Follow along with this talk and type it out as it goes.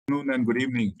afternoon and good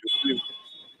evening to all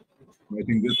you. I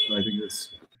think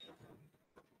this.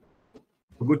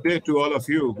 A good day to all of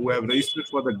you who have registered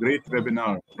for the great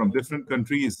webinar from different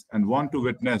countries and want to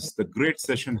witness the great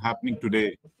session happening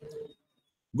today.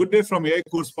 Good day from AI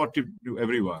Course Spot to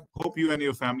everyone. Hope you and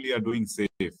your family are doing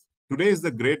safe. Today is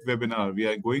the great webinar we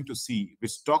are going to see,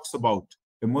 which talks about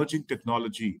emerging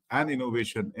technology and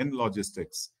innovation in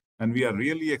logistics, and we are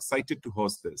really excited to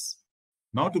host this.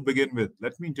 Now to begin with,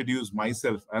 let me introduce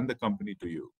myself and the company to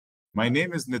you. My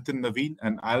name is Nitin Naveen,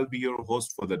 and I'll be your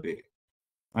host for the day.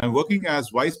 I'm working as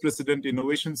Vice President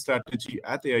Innovation Strategy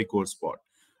at AI Course Spot,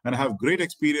 and I have great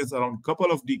experience around a couple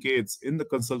of decades in the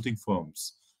consulting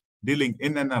firms, dealing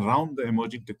in and around the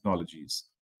emerging technologies.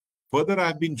 Further, I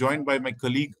have been joined by my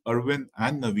colleague Arvind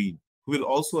and Naveen, who will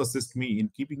also assist me in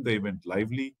keeping the event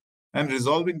lively and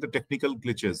resolving the technical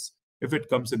glitches if it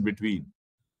comes in between.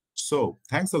 So,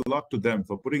 thanks a lot to them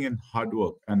for putting in hard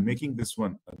work and making this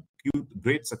one a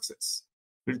great success.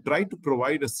 We'll try to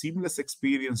provide a seamless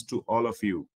experience to all of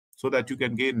you so that you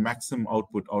can gain maximum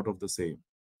output out of the same.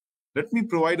 Let me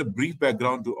provide a brief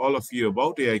background to all of you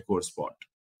about AI Course Spot.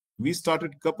 We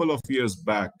started a couple of years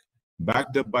back,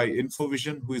 backed up by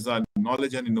InfoVision, who is our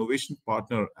knowledge and innovation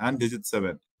partner, and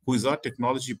Digit7, who is our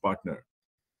technology partner.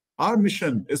 Our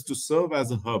mission is to serve as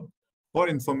a hub for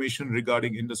information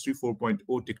regarding Industry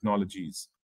 4.0 technologies.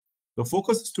 The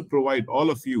focus is to provide all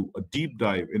of you a deep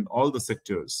dive in all the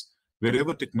sectors,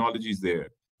 wherever technology is there,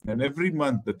 and every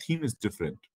month the theme is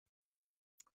different.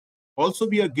 Also,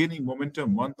 we are gaining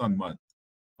momentum month on month.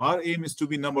 Our aim is to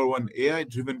be #1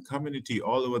 AI-driven community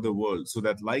all over the world so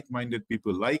that like-minded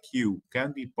people like you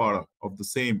can be part of the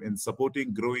same in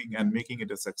supporting, growing, and making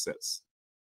it a success.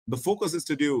 The focus is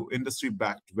to do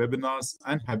industry-backed webinars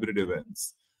and hybrid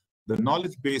events. The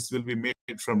knowledge base will be made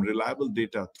from reliable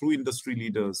data through industry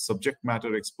leaders, subject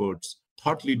matter experts,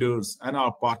 thought leaders, and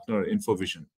our partner,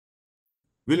 InfoVision.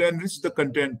 We'll enrich the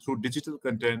content through digital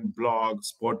content,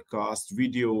 blogs, podcasts,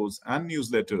 videos, and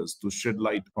newsletters to shed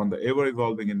light on the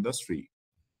ever-evolving industry.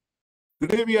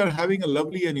 Today, we are having a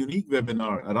lovely and unique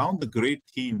webinar around the great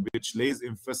theme which lays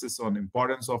emphasis on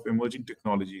importance of emerging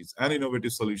technologies and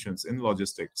innovative solutions in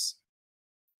logistics.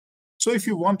 So if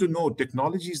you want to know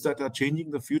technologies that are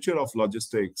changing the future of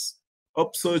logistics,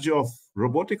 upsurge of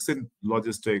robotics in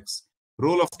logistics,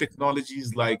 role of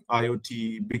technologies like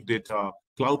IoT, big data,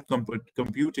 cloud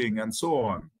computing, and so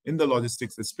on in the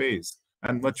logistics space,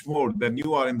 and much more, then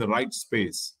you are in the right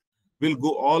space. We'll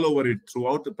go all over it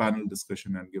throughout the panel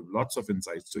discussion and give lots of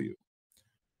insights to you.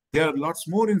 There are lots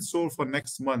more in store for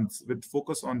next month with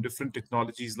focus on different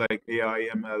technologies like AI,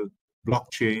 ML,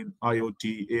 blockchain,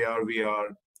 IoT, AR,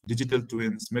 VR, digital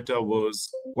twins, metaverse,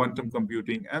 quantum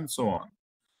computing, and so on.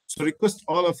 So request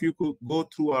all of you to go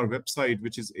through our website,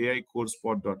 which is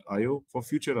aicourspot.io, for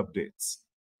future updates.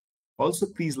 Also,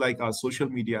 please like our social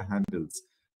media handles,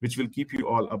 which will keep you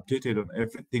all updated on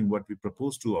everything what we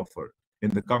propose to offer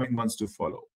in the coming months to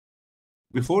follow.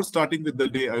 Before starting with the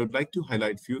day, I would like to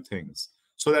highlight a few things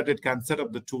so that it can set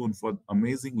up the tone for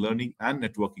amazing learning and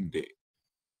networking day.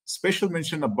 Special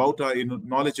mention about our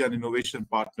knowledge and innovation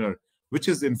partner, which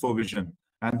is InfoVision,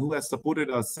 and who has supported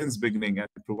us since beginning and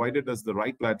provided us the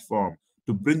right platform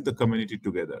to bring the community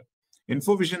together.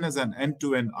 InfoVision is an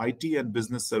end-to-end IT and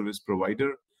business service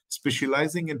provider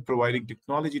specializing in providing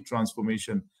technology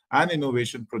transformation and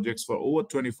innovation projects for over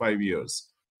 25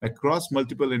 years across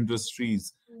multiple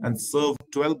industries and serve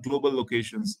 12 global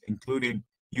locations, including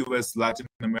US, Latin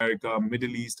America,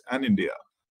 Middle East, and India.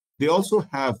 They also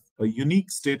have a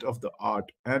unique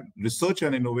state-of-the-art and research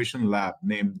and innovation lab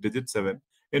named Digit7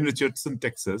 in Richardson,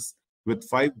 Texas, with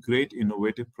 5 great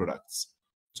innovative products.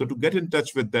 So to get in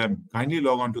touch with them, kindly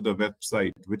log on to the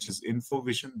website, which is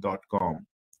infovision.com,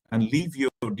 and leave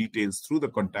your details through the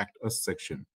Contact Us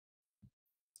section.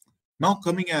 Now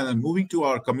coming in and moving to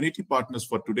our community partners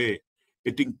for today,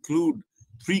 it includes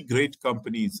 3 great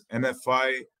companies,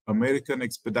 NFI, American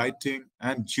Expediting,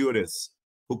 and Juris,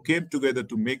 who came together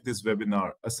to make this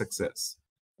webinar a success.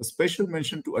 A special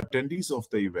mention to attendees of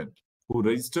the event who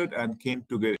registered and came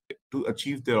together to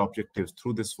achieve their objectives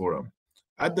through this forum.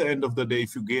 At the end of the day,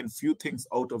 if you gain few things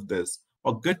out of this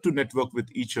or get to network with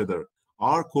each other,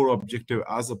 our core objective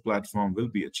as a platform will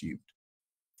be achieved.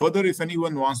 Further, if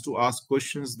anyone wants to ask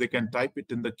questions, they can type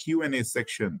it in the Q&A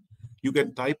section. You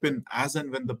can type in as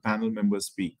and when the panel member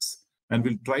speaks, and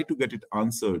we'll try to get it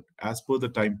answered as per the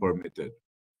time permitted.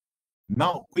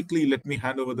 Now, quickly, let me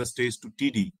hand over the stage to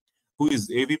TD, who is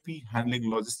AVP handling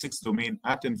logistics domain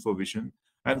at InfoVision,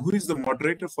 and who is the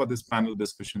moderator for this panel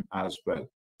discussion as well.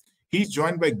 He's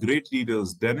joined by great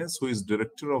leaders, Dennis, who is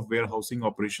Director of Warehousing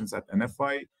Operations at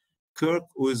NFI, Kirk,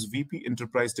 who is VP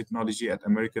Enterprise Technology at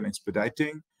American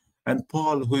Expediting, and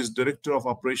Paul, who is Director of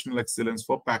Operational Excellence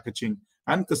for Packaging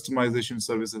and Customization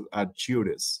Services at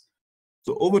Geodis.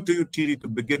 So over to you, TD, to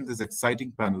begin this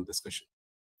exciting panel discussion.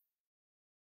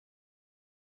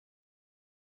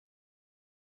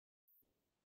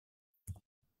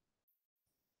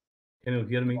 Can you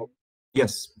hear me?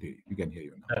 Yes, we can hear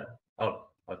you now. Oh,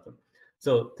 awesome.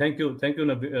 So thank you,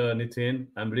 Nitin.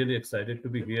 I'm really excited to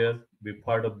be here, be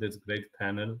part of this great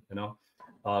panel.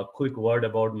 Quick word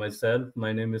about myself.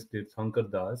 My name is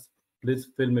Tirthankar Das. Please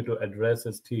feel me to address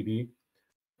as TD.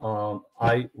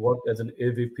 I work as an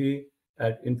AVP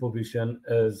at InfoVision.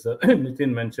 As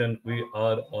Nitin mentioned, we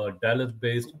are a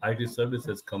Dallas-based IT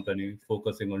services company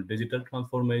focusing on digital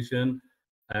transformation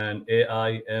and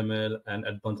AI, ML, and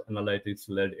advanced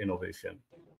analytics-led innovation.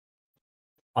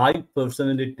 I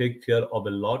personally take care of a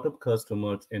lot of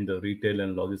customers in the retail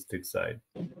and logistics side.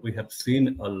 We have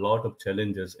seen a lot of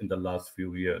challenges in the last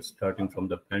few years, starting from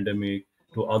the pandemic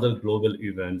to other global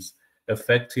events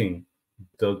affecting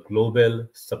the global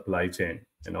supply chain.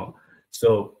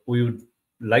 So we would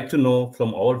like to know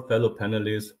from our fellow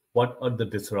panelists what are the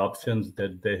disruptions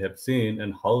that they have seen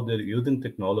and how they're using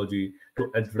technology to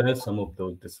address some of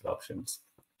those disruptions.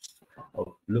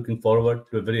 Looking forward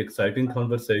to a very exciting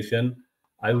conversation.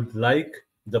 I would like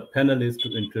the panelists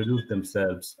to introduce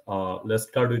themselves. Let's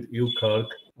start with you, Kirk,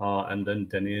 and then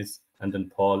Denise, and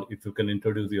then Paul. If you can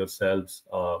introduce yourselves,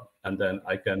 and then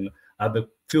I have a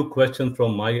few questions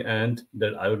from my end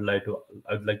that I would like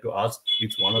to ask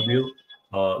each one of you.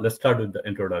 Let's start with the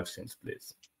introductions,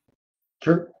 please.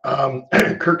 Sure.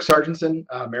 Kirk Sargentson,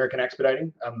 American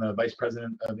Expediting. I'm the Vice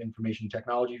President of Information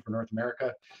Technology for North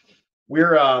America.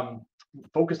 We're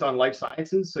focused on life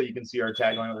sciences, so you can see our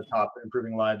tagline at the top: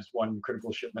 improving lives one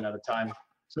critical shipment at a time.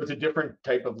 So it's a different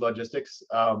type of logistics,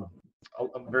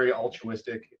 very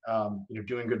altruistic,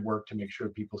 doing good work to make sure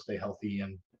people stay healthy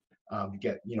and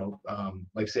get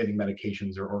life-saving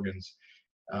medications or organs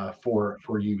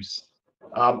for use.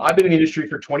 I've been in the industry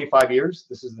for 25 years.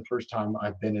 This is the first time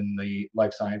I've been in the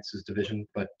life sciences division,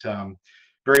 but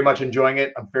very much enjoying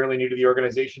it. I'm fairly new to the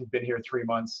organization, been here 3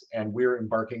 months, and we're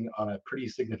embarking on a pretty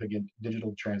significant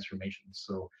digital transformation.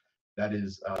 So that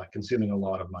is consuming a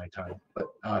lot of my time. But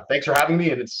thanks for having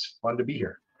me, and it's fun to be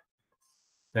here.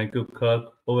 Thank you, Kirk.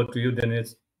 Over to you,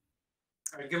 Dennis.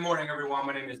 Good morning, everyone.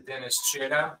 My name is Dennis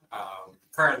Cheda.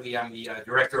 Currently, I'm the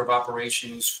Director of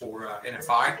Operations for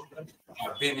NFI.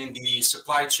 I've been in the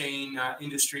supply chain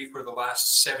industry for the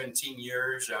last 17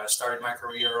 years. Started my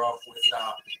career off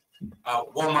with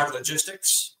Walmart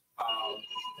Logistics.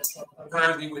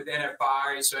 Currently with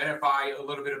NFI. So NFI, a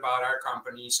little bit about our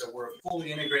company. So we're a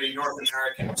fully integrated North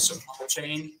American supply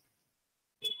chain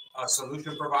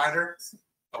solution provider.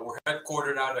 We're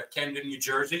headquartered out of Camden, New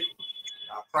Jersey.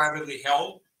 Privately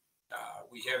held.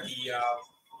 We have the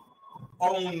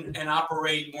own and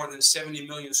operate more than 70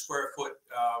 million square foot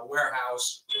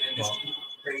warehouse and distribution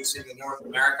space in North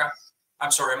America.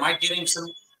 I'm sorry, am I getting some?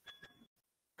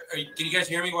 Can you guys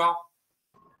hear me well?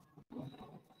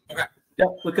 Okay. Yeah,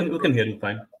 we can hear you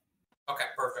fine. Okay,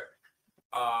 perfect.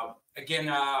 Again,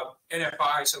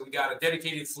 NFI, so we got a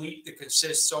dedicated fleet that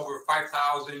consists of over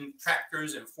 5,000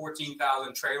 tractors and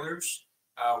 14,000 trailers.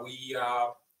 We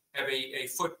have a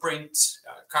footprint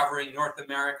covering North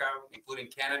America, including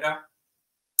Canada.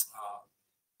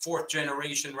 Fourth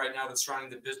generation right now that's running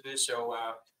the business. So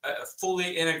a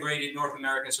fully integrated North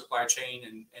American supply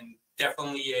chain and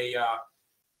definitely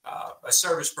a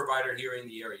service provider here in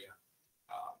the area.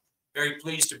 Very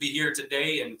pleased to be here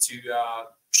today and to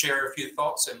share a few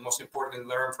thoughts and most importantly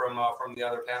learn from the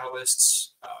other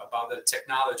panelists about the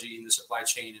technology in the supply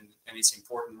chain and its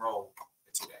important role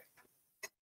today.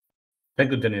 Thank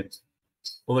you, Dennis.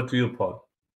 Over to you, Paul.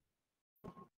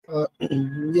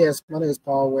 Yes, my name is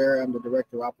Paul Ware. I'm the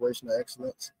Director of Operational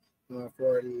Excellence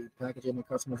for the Packaging and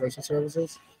Customization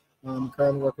Services. I'm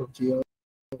currently working with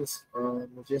Geodis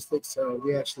Logistics.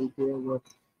 We actually deal with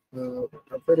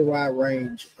a pretty wide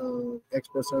range of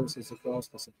expert services across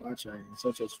the supply chain,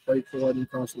 such as freight forwarding,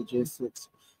 cross logistics,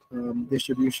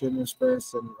 distribution,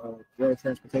 express, and rail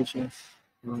transportation.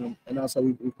 And also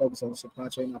we focus on supply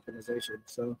chain optimization.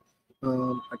 So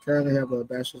I currently have a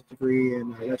bachelor's degree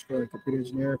in electrical and computer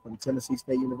engineering from Tennessee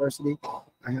State University.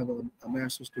 I have a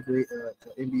master's degree,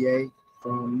 MBA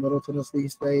from Middle Tennessee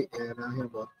State, and I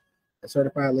have a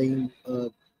certified Lean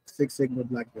Six Sigma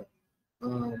Black Belt.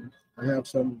 I have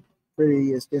some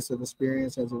pretty extensive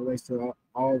experience as it relates to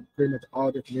pretty much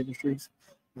all different industries.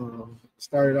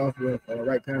 Started off with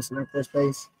Wright Patterson Air Force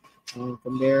Base.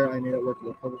 From there, I ended up working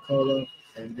with Coca-Cola,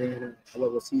 and then I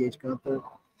worked with C.H. Gunther.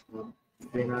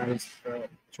 Then I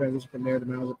transitioned from there to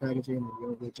management packaging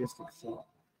and logistics. So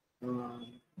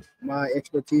my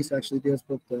expertise actually deals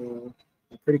with a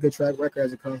pretty good track record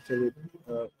as it comes to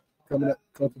coming up,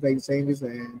 cultivating savings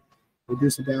and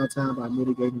reducing downtime by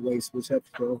mitigating waste, which helps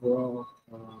to overall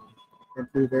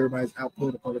improve everybody's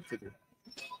output and productivity.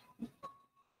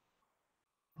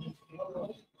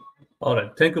 All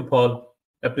right. Thank you, Paul.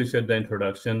 Appreciate the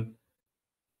introduction.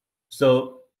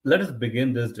 So let us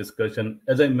begin this discussion.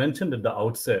 As I mentioned at the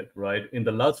outset, right, in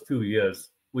the last few years,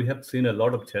 we have seen a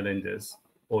lot of challenges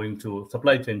owing to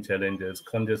supply chain challenges,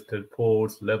 congested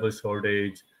ports, labor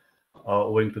shortage,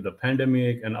 owing to the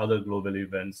pandemic and other global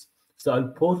events. So I'll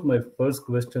pose my first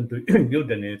question to you,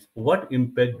 Dennis. What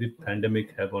impact did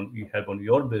pandemic have on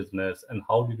your business, and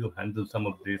how did you handle some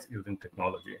of this using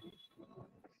technology?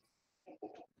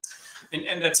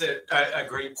 And that's a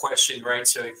great question, right?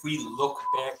 So if we look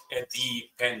back at the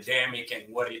pandemic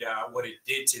and what it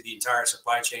did to the entire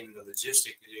supply chain and the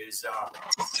logistics,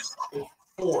 it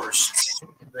forced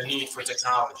the need for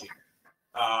technology.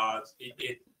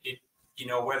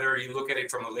 Whether you look at it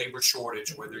from a labor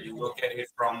shortage, whether you look at it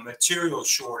from material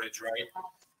shortage, right?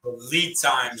 The lead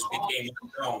times became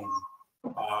unknown.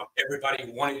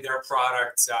 Everybody wanted their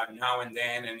products now and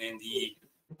then, and then the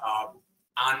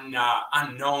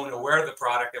unknown of where the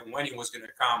product and when it was going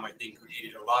to come, I think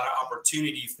created a lot of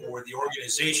opportunity for the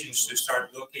organizations to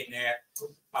start looking at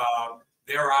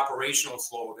their operational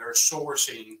flow, their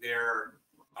sourcing, their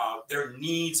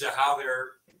needs, of how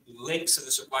their links to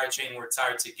the supply chain were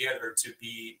tied together to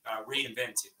be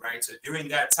reinvented, right? So during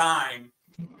that time,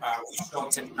 we saw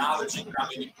technology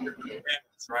coming in different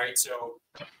ways, right? So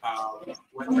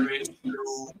whether it's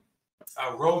through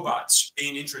robots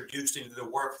being introduced into the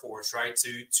workforce, right?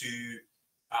 To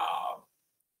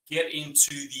get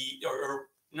into or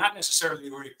not necessarily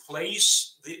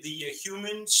replace the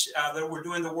humans that were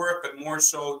doing the work, but more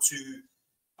so to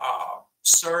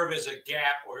serve as a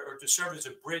gap or to serve as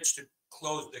a bridge to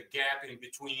close the gap in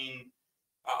between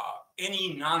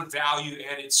any non-value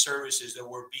added services that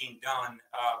were being done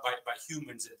by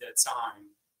humans at that time.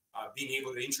 Being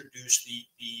able to introduce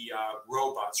the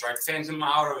robots, right? Phantom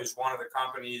Auto is one of the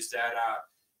companies that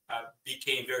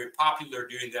became very popular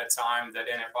during that time that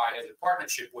NFI has a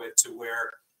partnership with, to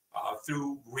where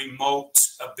through remote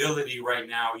ability right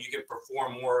now, you can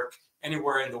perform work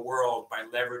anywhere in the world by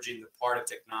leveraging the part of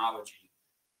technology.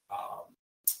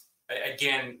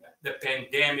 Again, the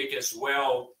pandemic as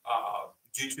well,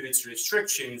 due to its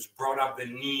restrictions, brought up the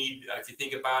need, if you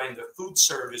think about in the food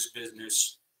service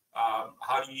business,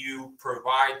 how do you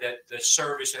provide the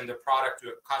service and the product to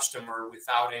a customer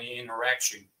without any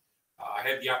interaction? I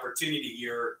had the opportunity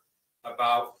here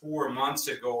about 4 months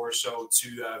ago or so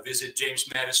to visit James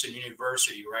Madison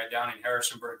University right down in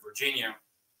Harrisonburg, Virginia.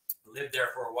 Lived there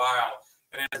for a while.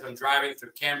 And as I'm driving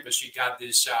through campus, you got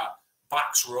this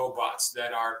box robots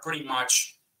that are pretty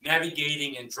much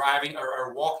navigating and driving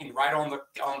or walking right on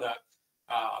the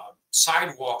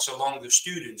sidewalks along the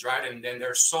students, right? And then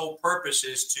their sole purpose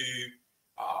is to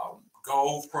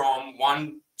go from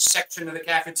one section of the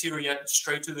cafeteria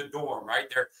straight to the dorm, right?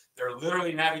 They're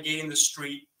literally navigating the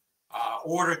street.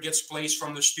 Order gets placed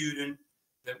from the student.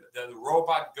 The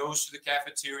robot goes to the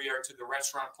cafeteria or to the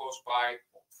restaurant close by.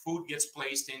 Food gets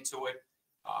placed into it.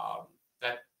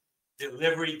 That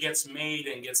delivery gets made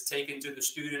and gets taken to the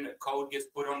student. A code gets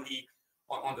put on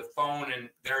the phone, and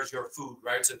there's your food,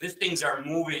 right? So these things are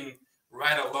moving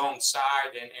right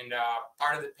alongside, and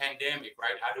part of the pandemic,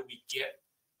 right? How do we get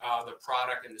the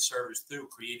product and the service through?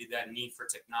 Created that need for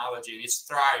technology, and it's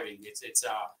thriving.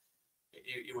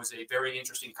 It was a very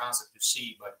interesting concept to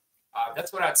see, but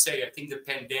that's what I'd say. I think the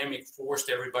pandemic forced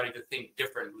everybody to think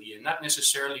differently, and not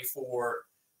necessarily for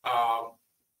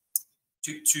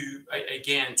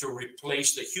to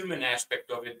replace the human aspect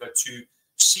of it, but to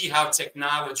see how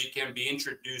technology can be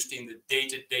introduced in the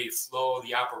day-to-day flow,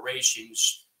 the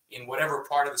operations in whatever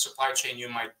part of the supply chain you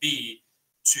might be,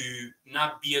 to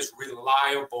not be as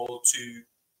reliable to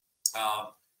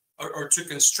or to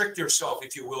constrict yourself,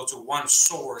 if you will, to one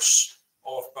source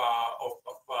of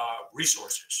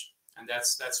resources. And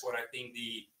that's what I think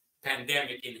the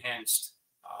pandemic enhanced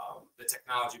the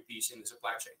technology piece in the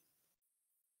supply chain.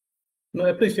 No,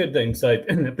 I appreciate the insight.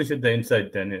 I appreciate the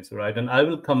insight, Dennis. Right, and I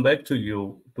will come back to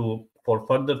you for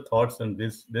further thoughts on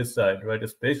this side. Right,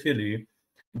 especially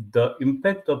the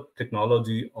impact of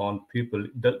technology on people.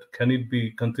 That can it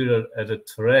be considered as a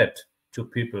threat to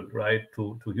people, right,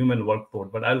 to human workforce?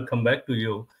 But I'll come back to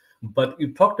you. But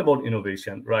you talked about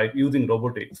innovation, right, using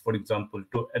robotics, for example,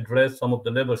 to address some of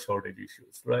the labor shortage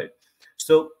issues, right?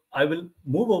 So I will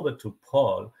move over to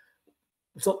Paul.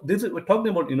 So we're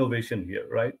talking about innovation here,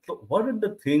 right? So what are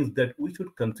the things that we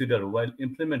should consider while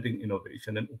implementing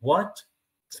innovation, and what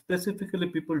specifically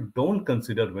people don't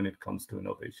consider when it comes to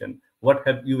innovation? What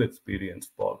have you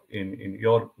experienced, Paul, in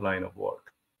your line of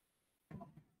work?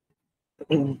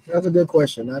 That's a good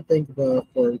question. I think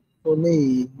for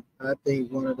me, I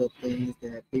think one of the things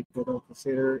that people don't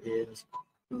consider is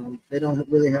they don't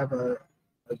really have a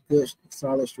good,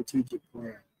 solid strategic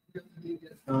plan,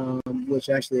 which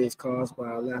actually is caused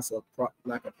by a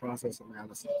lack of process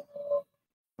analysis.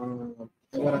 And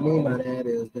what I mean by that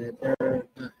is that they're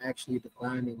not actually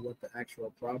defining what the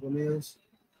actual problem is,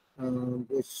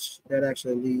 which that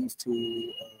actually leads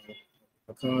to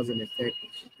a cause and effect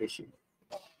issue.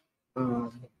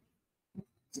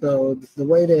 So the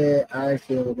way that I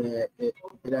feel that it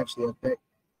actually it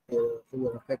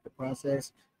will affect the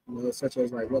process, such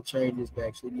as like what changes that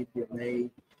actually need to be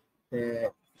made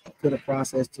that to the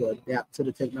process to adapt to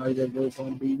the technology that we're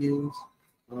going to be used.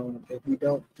 If we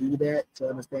don't do that to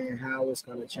understand how it's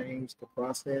going to change the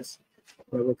process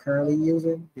that we're currently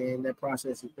using, then that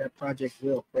project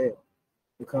will fail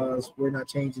because we're not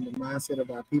changing the mindset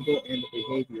of our people and the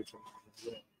behavior changes as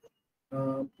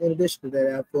well. In addition to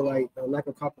that, I feel like a lack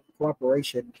of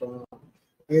cooperation from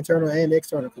internal and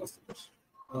external customers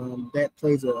that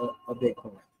plays a big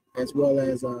part, as well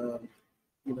as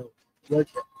work,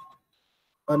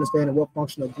 understanding what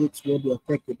functional groups will be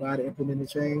affected by the implemented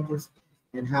changes,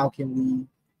 and how can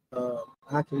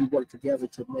we work together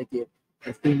to make it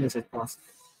as seamless as possible.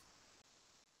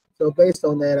 So based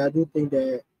on that, I do think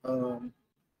that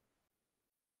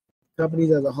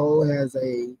companies as a whole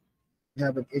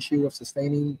have an issue of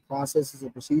sustaining processes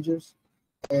and procedures.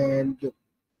 And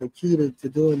the key to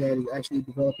doing that is actually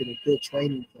developing a good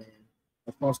training plan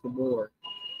across the board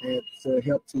and to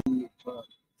help to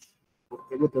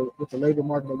with the labor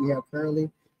market that we have currently.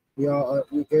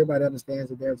 Everybody understands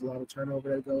that there's a lot of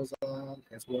turnover that goes on,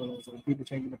 as well as people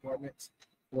changing departments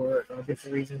for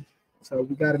different reasons. So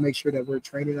we got to make sure that we're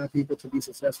training our people to be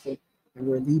successful, and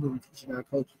we're teaching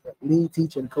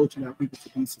and coaching our people to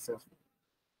be successful.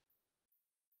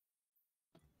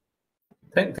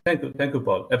 Thank you,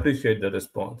 Paul. Appreciate the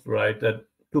response. Right. That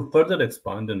to further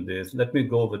expand on this, let me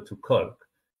go over to Kirk.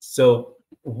 So,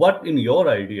 what in your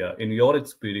idea, in your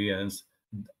experience,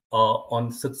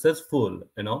 on successful,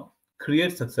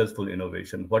 create successful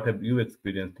innovation? What have you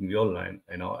experienced in your line,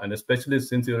 and especially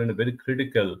since you're in a very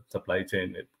critical supply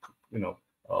chain,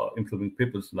 improving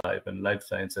people's life and life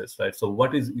sciences, right? So,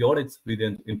 what is your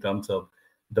experience in terms of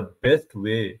the best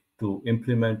way to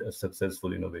implement a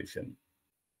successful innovation?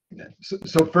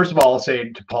 So first of all, I'll say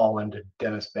to Paul and to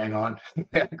Dennis, bang on.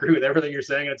 I agree with everything you're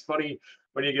saying. It's funny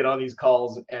when you get on these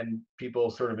calls and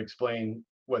people sort of explain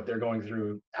what they're going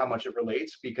through, how much it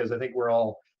relates, because I think we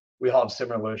all have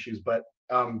similar issues. But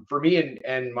for me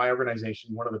and my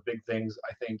organization, one of the big things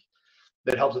I think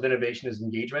that helps with innovation is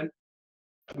engagement.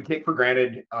 We take for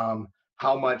granted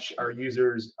how much our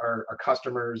users, our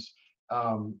customers,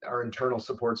 our internal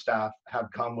support staff have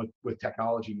come with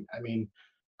technology. I mean,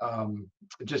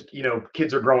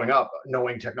 kids are growing up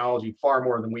knowing technology far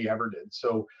more than we ever did.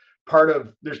 So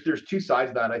there's two sides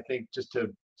of that. I think just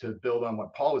to build on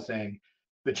what Paul was saying,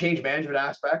 the change management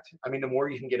aspect. I mean, the more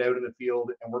you can get out in the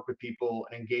field and work with people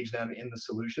and engage them in the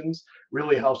solutions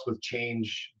really helps with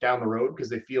change down the road, because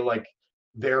they feel like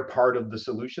they're part of the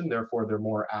solution. Therefore, they're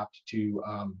more apt to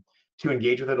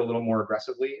engage with it a little more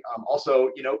aggressively.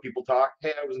 Also, people talk,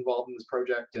 hey, I was involved in this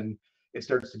project, and it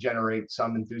starts to generate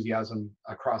some enthusiasm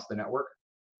across the network.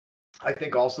 I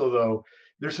think also, though,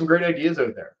 there's some great ideas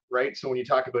out there, right? So when you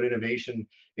talk about innovation,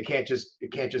 it can't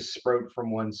just sprout from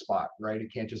one spot, right?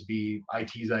 It can't just be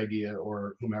IT's idea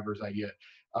or whomever's idea.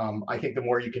 I think the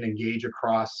more you can engage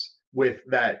across with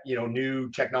that, new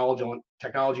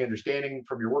technology understanding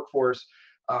from your workforce,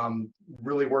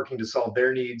 really working to solve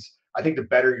their needs, I think the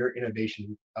better your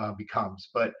innovation becomes.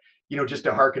 But just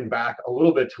to harken back a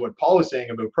little bit to what Paul was saying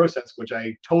about process, which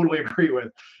I totally agree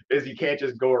with, is you can't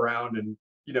just go around and,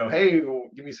 hey,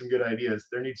 give me some good ideas.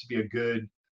 There needs to be a good,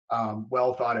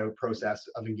 well thought out process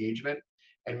of engagement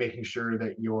and making sure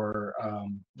that you're,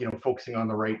 focusing on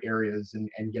the right areas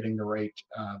and getting the right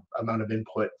amount of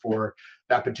input for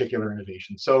that particular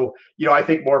innovation. So, I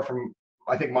think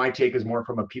my take is more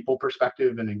from a people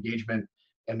perspective and engagement,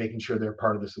 and making sure they're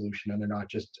part of the solution and they're not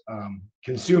just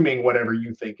consuming whatever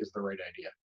you think is the right idea.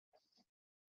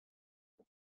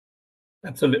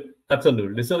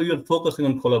 Absolutely. So you're focusing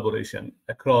on collaboration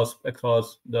across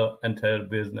the entire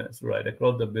business, right?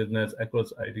 Across the business,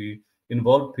 across IT,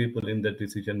 involve people in the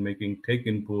decision making, take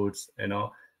inputs,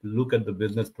 look at the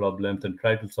business problems and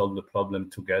try to solve the problem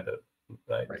together,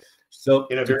 right? Right. So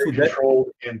In a very to that,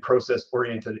 controlled and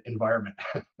process-oriented environment.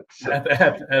 So,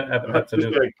 just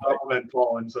absolutely. to compliment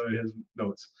Paul and some of his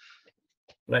notes.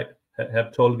 Right,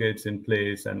 have toll gates in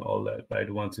place and all that, right?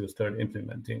 Once you start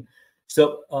implementing.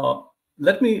 So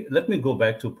let me go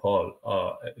back to Paul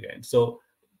again. So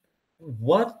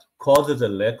what causes a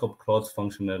lack of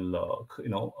cross-functional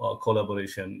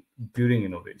collaboration during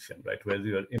innovation, right? Where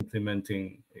you are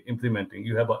implementing,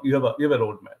 you have a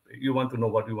roadmap. You want to know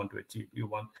what you want to achieve. You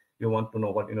want to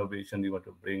know what innovation you want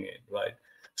to bring in, right?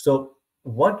 So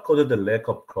what causes the lack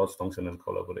of cross-functional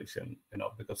collaboration?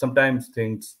 Because sometimes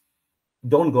things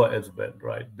don't go as well,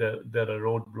 right? There are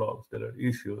roadblocks, there are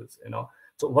issues.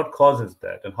 So what causes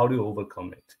that, and how do you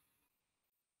overcome it?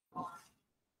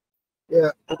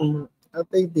 Yeah, I think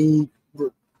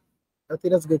I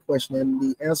think that's a good question, and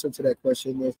the answer to that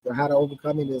question is how to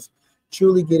overcome it is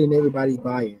truly getting everybody's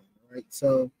buy-in, right?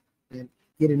 So, and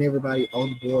getting everybody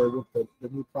on board with the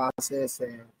new process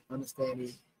and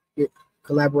understanding,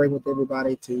 collaborating with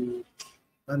everybody to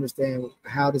understand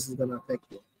how this is going to affect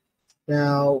you.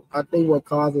 Now, I think what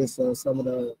causes some of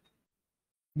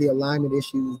the alignment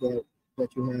issues that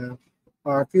you have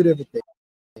are a few different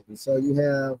things. So you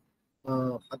have,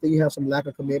 I think you have some lack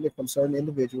of commitment from certain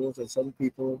individuals and certain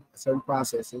people, certain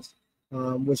processes,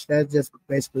 which that just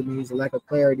basically means a lack of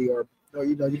clarity, or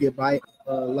you get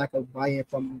lack of buy-in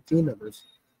from team members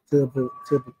to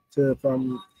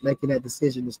from making that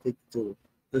decision to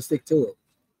stick to it.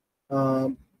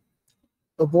 Um,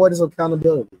 Avoidance of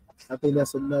accountability. I think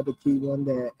that's another key one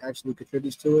that actually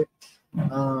contributes to it.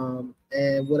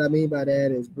 And what I mean by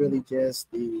that is really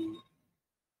just the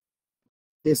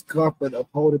discomfort of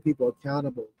holding people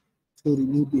accountable to the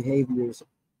new behaviors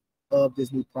of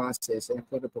this new process and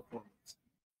for the performance.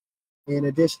 In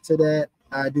addition to that,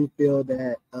 I do feel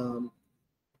that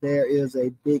there is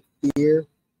a big fear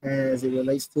as it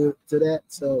relates to that.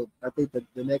 So I think that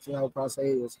the next one I would probably say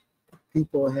is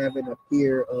people having a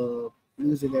fear of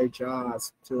losing their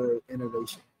jobs to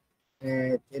innovation.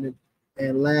 And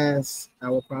last, I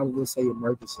would probably say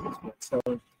emergencies. So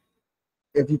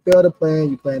if you fail to plan,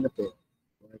 you plan to fail.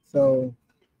 Right? So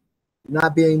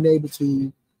not being able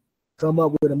to come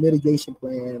up with a mitigation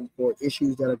plan for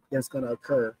issues that's going to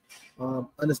occur,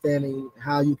 understanding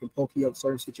how you can poke up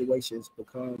certain situations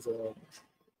because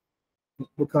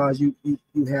you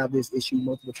have this issue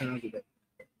multiple times a day.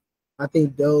 I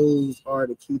think those are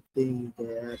the key things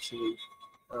that actually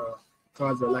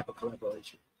cause a lack of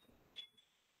collaboration.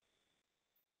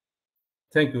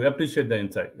 Thank you. I appreciate the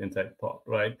insight, Paul,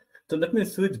 right? So let me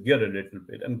switch gear a little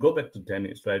bit and go back to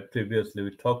Dennis, right? Previously,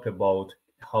 we talked about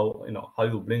how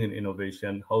you bring in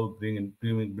innovation, how you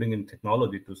bring in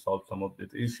technology to solve some of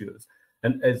these issues.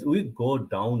 And as we go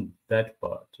down that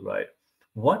path, right,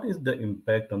 what is the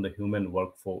impact on the human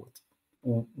workforce?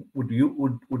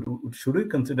 Should we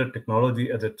consider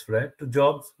technology as a threat to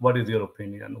jobs? What is your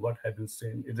opinion? What have you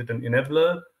seen? Is it an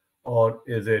enabler, or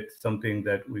is it something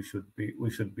that we should be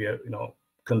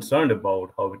concerned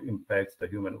about how it impacts the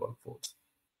human workforce?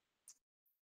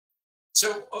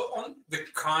 So on the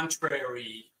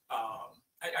contrary,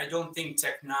 I don't think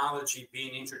technology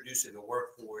being introduced in the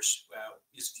workforce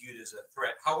is viewed as a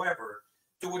threat. However,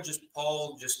 to what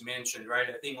Paul just mentioned, right?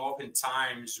 I think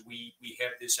oftentimes we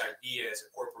have this idea as a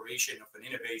corporation of an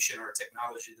innovation or a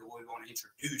technology that we want to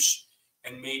introduce,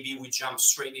 and maybe we jump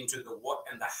straight into the what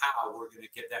and the how we're going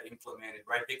to get that implemented,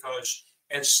 right? Because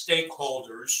as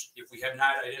stakeholders, if we have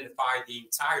not identified the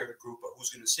entire group of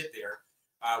who's going to sit there,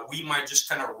 we might just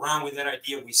kind of run with that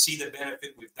idea. We see the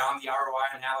benefit, we've done the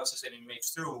ROI analysis, and it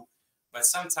makes through. But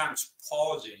sometimes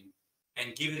pausing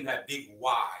and giving that big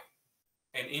why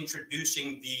and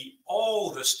introducing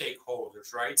all the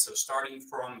stakeholders, right? So starting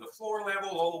from the floor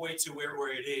level all the way to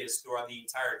where it is throughout the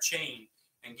entire chain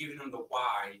and giving them the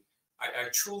why. I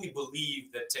truly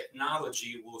believe that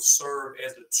technology will serve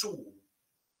as a tool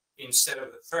instead of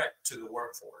a threat to the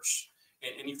workforce.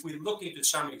 And if we look into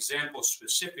some examples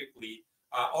specifically,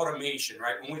 automation,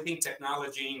 right? When we think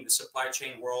technology in the supply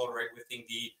chain world, right, we think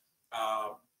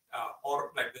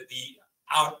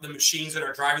the machines that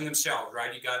are driving themselves,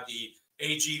 right? You got the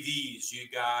AGVs, you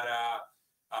got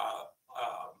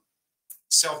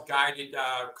self-guided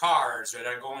cars that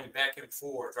are going back and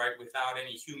forth, right, without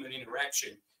any human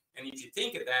interaction. And if you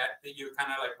think of that you're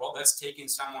kind of like, well, that's taking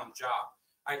someone's job.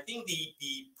 I think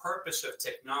the purpose of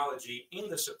technology in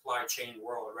the supply chain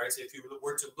world, right? So if you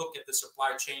were to look at the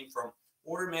supply chain from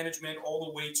order management all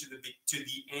the way to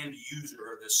the end user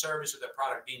or the service of the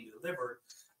product being delivered,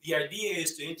 the idea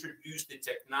is to introduce the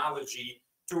technology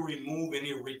to remove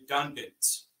any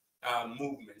redundant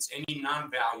movements, any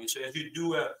non-value. So as you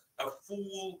do a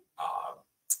full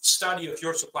study of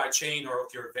your supply chain or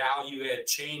of your value add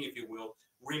chain, if you will,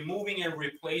 removing and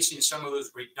replacing some of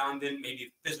those redundant,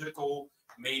 maybe physical,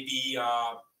 maybe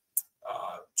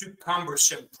too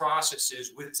cumbersome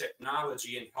processes with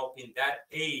technology, and helping that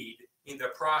aid in the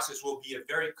process will be a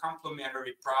very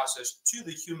complementary process to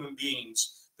the human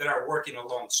beings that are working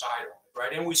alongside of it,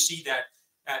 right? And we see that,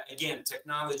 again,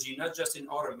 technology, not just in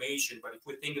automation, but if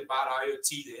we think about IoT,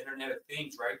 the Internet of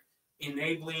Things, right?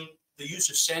 Enabling the use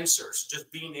of sensors,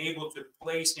 just being able to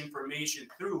place information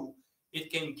through,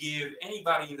 it can give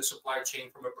anybody in the supply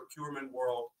chain from a procurement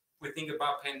world. We think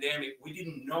about pandemic, we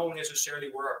didn't know necessarily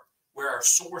where our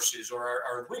sources or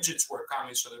our widgets were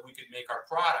coming so that we could make our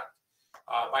product.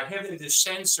 By having the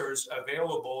sensors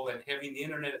available and having the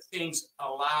Internet of Things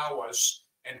allow us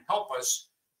and help us,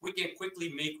 we can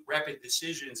quickly make rapid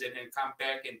decisions and then come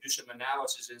back and do some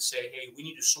analysis and say, hey, we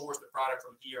need to source the product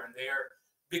from here and there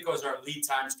because our lead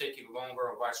time is taking longer,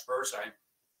 or vice versa. And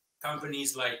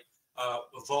companies like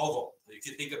Volvo, if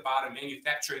you think about a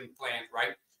manufacturing plant,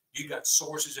 right? You got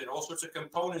sources and all sorts of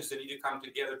components that need to come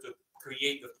together to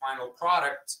create the final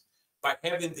product. By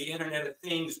having the Internet of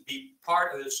Things be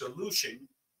part of the solution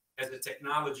as a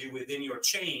technology within your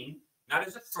chain, not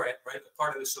as a threat, right? But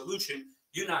part of the solution,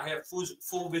 you now have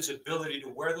full visibility to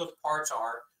where those parts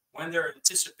are, when they're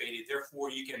anticipated. Therefore,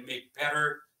 you can make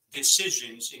better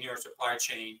decisions in your supply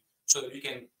chain so that you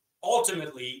can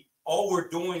ultimately, all we're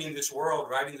doing in this world,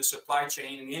 right, in the supply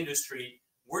chain and industry,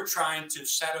 we're trying to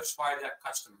satisfy that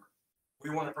customer. We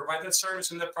want to provide that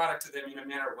service and the product to them in a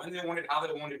manner when they want it, how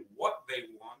they want it, what they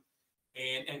want,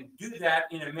 and do that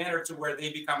in a manner to where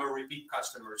they become a repeat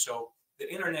customer. So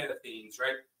the Internet of Things,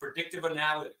 right? Predictive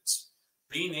analytics,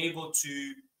 being able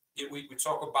to, we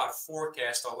talk about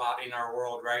forecast a lot in our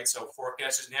world, right? So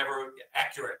forecast is never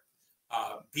accurate.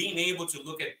 Being able to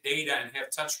look at data and have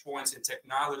touch points and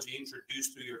technology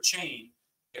introduced through your chain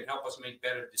can help us make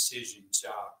better decisions.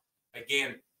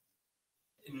 Again,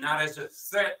 not as a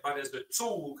threat, but as a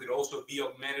tool, could also be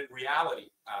augmented reality.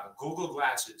 Google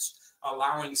Glasses,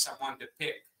 allowing someone to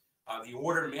pick the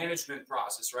order management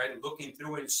process, right? And looking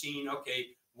through and seeing, okay,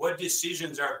 what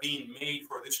decisions are being made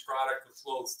for this product to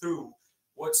flow through?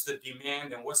 What's the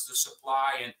demand and what's the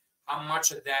supply? And how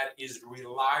much of that is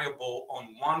reliable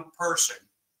on one person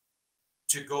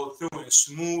to go through and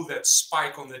smooth that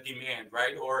spike on the demand,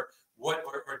 right? Or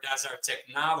does our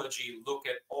technology look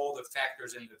at all the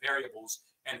factors and the variables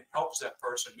and helps that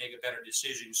person make a better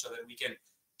decision so that we can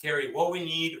carry what we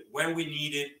need, when we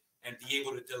need it, and be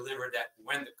able to deliver that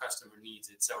when the customer needs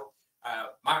it. So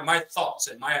my thoughts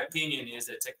and my opinion is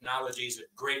that technology is a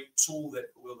great tool that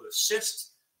will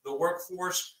assist the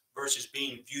workforce versus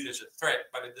being viewed as a threat.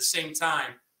 But at the same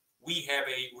time, we have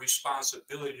a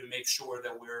responsibility to make sure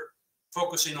that we're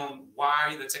focusing on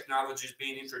why the technology is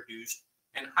being introduced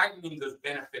and heightening those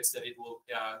benefits that it will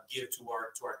give to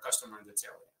our customer in the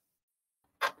tail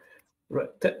end. Right.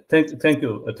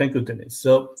 Thank you, Dennis.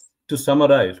 So to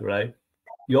summarize, right,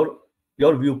 your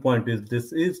viewpoint is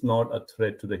this is not a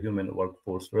threat to the human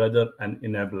workforce, rather an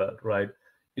enabler, right?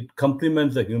 It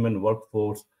complements the human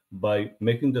workforce by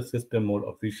making the system more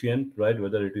efficient, right?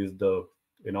 Whether it is the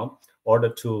order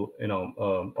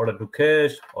to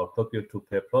cash or procure to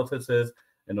pay processes,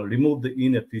 remove the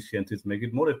inefficiencies, make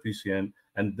it more efficient,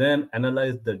 and then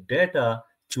analyze the data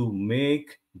to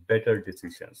make better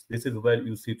decisions. This is where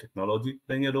you see technology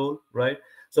playing a role, right?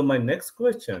 So my next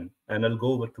question, and I'll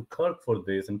go over to Kirk for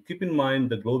this, and keep in mind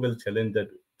the global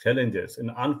challenges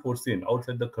and unforeseen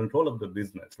outside the control of the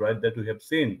business, right, that we have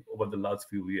seen over the last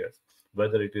few years,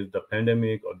 whether it is the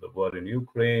pandemic or the war in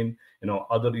Ukraine,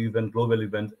 other global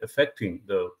events affecting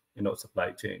the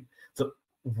supply chain. So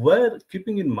where,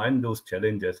 keeping in mind those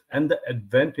challenges and the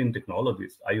advent in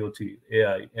technologies, IoT,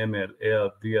 AI, ML,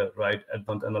 AR, VR, right,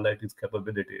 advanced analytics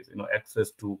capabilities, access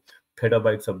to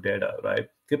petabytes of data, right,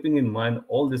 keeping in mind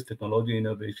all these technology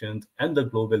innovations and the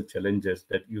global challenges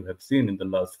that you have seen in the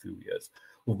last few years,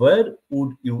 where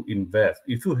would you invest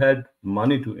if you had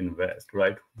money to invest,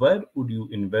 right? Where would you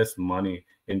invest money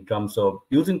in terms of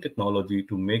using technology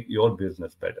to make your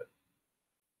business better?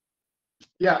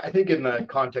 Yeah, I think in the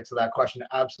context of that question,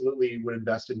 absolutely would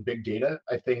invest in big data.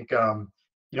 I think,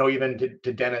 even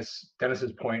to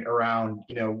Dennis's point around,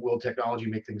 will technology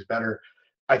make things better?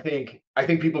 I think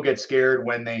people get scared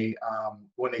when they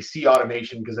see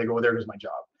automation because they go, well, there goes my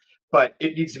job. But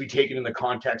it needs to be taken in the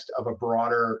context of a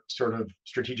broader sort of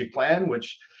strategic plan,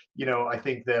 which, I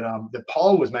think that that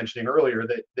Paul was mentioning earlier,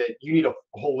 that you need a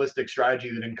holistic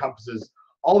strategy that encompasses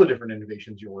all the different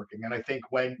innovations you're working. And I think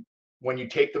when you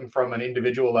take them from an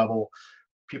individual level,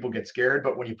 people get scared.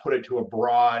 But when you put it to a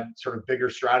broad, sort of bigger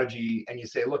strategy and you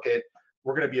say, look,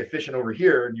 we're going to be efficient over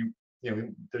here, and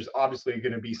there's obviously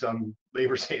going to be some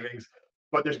labor savings,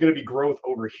 but there's going to be growth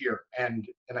over here. And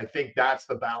I think that's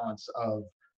the balance of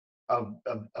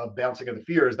bouncing of the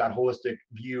fear, is that holistic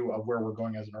view of where we're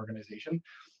going as an organization.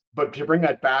 But to bring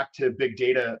that back to big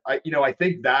data, I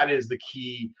think that is the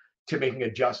key to making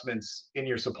adjustments in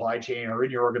your supply chain or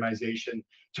in your organization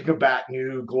to combat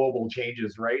new global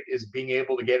changes, right? Is being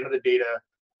able to get into the data,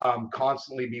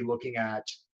 constantly be looking at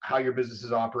how your business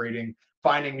is operating,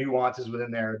 finding nuances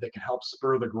within there that can help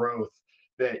spur the growth.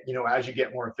 That, as you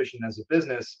get more efficient as a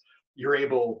business, you're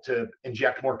able to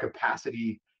inject more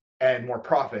capacity and more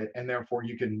profit, and therefore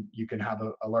you can have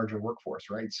a larger workforce,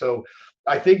 right? So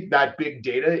I think that big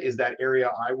data is that area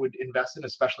I would invest in,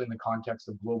 especially in the context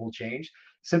of global change,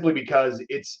 simply because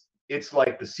it's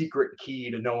like the secret key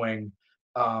to knowing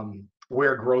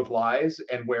where growth lies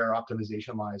and where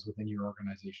optimization lies within your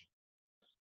organization.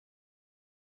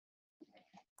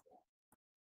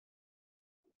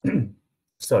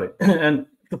 Sorry. And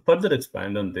to further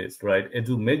expand on this, right, as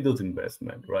you make those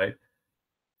investments, right,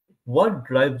 what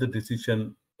drives the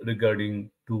decision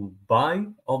regarding to buy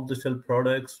off-the-shelf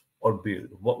products or build?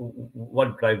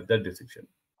 What drives that decision?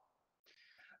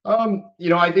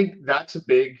 I think that's a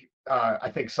big, I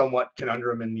think somewhat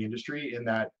conundrum in the industry, in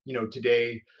that,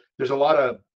 today there's a lot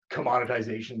of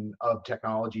commoditization of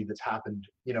technology that's happened.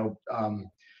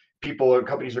 People or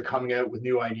companies are coming out with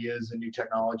new ideas and new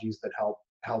technologies that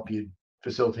help you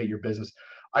facilitate your business.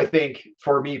 I think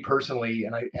for me personally,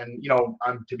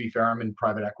 I'm, to be fair, I'm in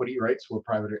private equity, right? So we're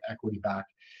private equity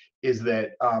backed. Is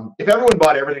that if everyone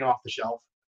bought everything off the shelf,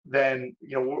 then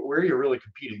where are you really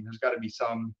competing? There's got to be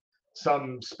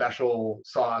some special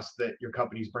sauce that your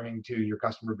company's bringing to your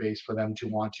customer base for them to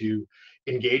want to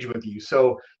engage with you.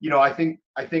 So I think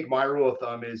my rule of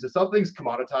thumb is, if something's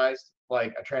commoditized,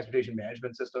 like a transportation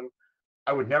management system,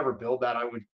 I would never build that.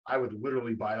 I would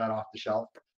literally buy that off the shelf.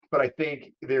 But I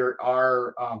think there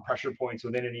are pressure points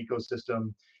within an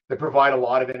ecosystem that provide a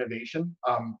lot of innovation.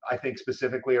 I think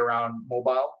specifically around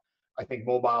mobile. I think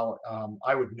mobile,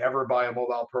 I would never buy a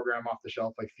mobile program off the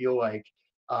shelf. I feel like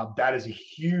that is a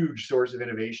huge source of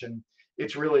innovation.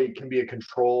 It's really can be a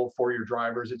control for your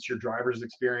drivers. It's your driver's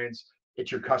experience.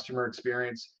 It's your customer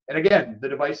experience. And again, the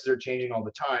devices are changing all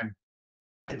the time.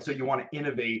 And so you want to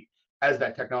innovate as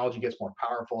that technology gets more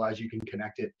powerful, as you can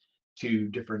connect it to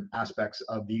different aspects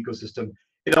of the ecosystem.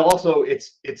 It also,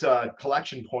 it's a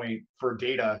collection point for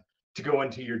data to go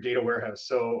into your data warehouse.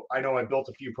 So I know I built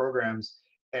a few programs,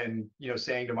 and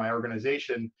saying to my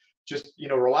organization, just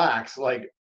relax, like,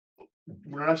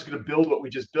 we're not just going to build what we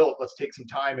just built. Let's take some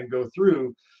time and go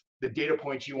through the data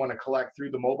points you want to collect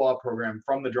through the mobile program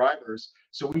from the drivers,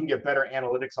 so we can get better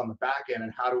analytics on the back end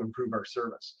and how to improve our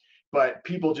service. But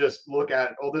people just look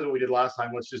at, oh, this is what we did last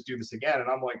time, let's just do this again. And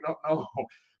I'm like, no,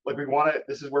 like, we want to,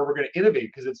 this is where we're going to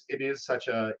innovate, because it is such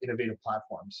a innovative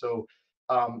platform. So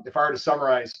if I were to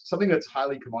summarize, something that's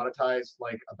highly commoditized,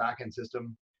 like a back-end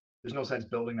system, there's no sense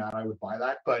building that. I would buy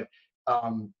that. But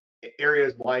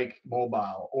areas like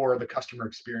mobile or the customer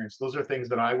experience, those are things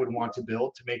that I would want to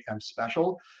build to make them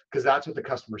special, because that's what the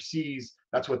customer sees,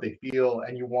 that's what they feel,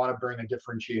 and you want to bring a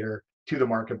differentiator to the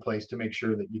marketplace to make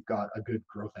sure that you've got a good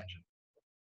growth engine.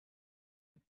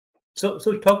 So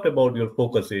we talked about your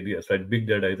focus areas, right? Big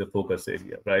data is a focus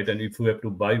area, right? And if you have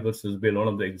to buy versus build, one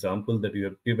of the examples that you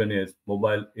have given is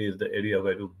mobile is the area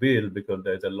where you build, because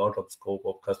there's a lot of scope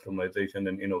of customization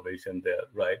and innovation there,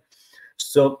 right?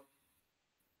 So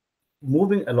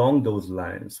moving along those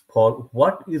lines, Paul,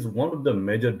 what is one of the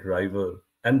major driver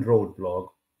and roadblock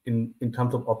in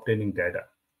terms of obtaining data,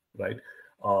 right?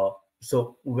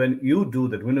 So when you do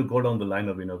that, when you go down the line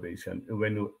of innovation,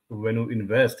 when you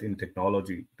invest in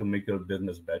technology to make your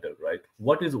business better, right?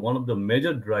 What is one of the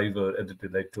major driver as it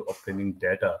relates to obtaining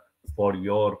data for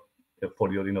your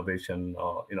innovation,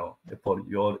 for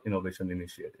your innovation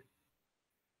initiative?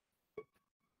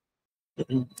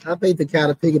 I think to kind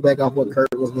of piggyback off what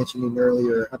Kurt was mentioning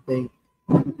earlier, I think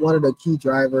one of the key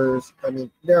drivers, I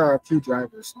mean, there are a few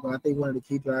drivers, but I think one of the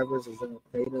key drivers is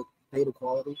data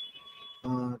quality.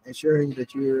 Ensuring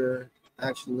that you're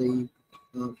actually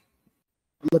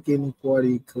looking for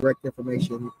the correct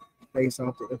information based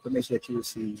off the information that you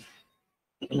receive.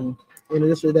 In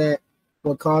addition to that,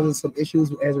 what causes some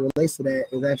issues as it relates to that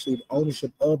is actually the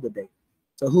ownership of the data.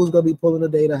 So who's going to be pulling the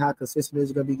data? How consistent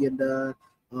is it going to be getting done?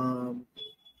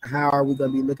 How are we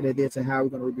going to be looking at this, and how are we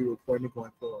going to be reporting it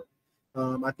going forward?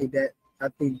 I think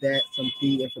that some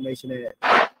key information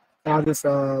that causes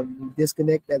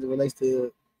disconnect as it relates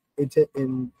to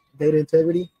in data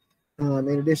integrity. In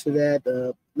addition to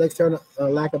that,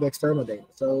 lack of external data.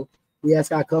 So we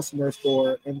ask our customers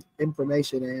for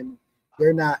information, and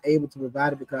they're not able to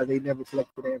provide it because they never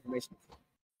collected the information.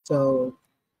 So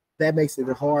that makes it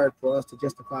hard for us to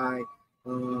justify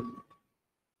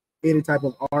any type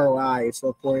of ROI.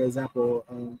 So, for example,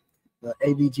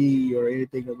 AVG or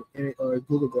anything or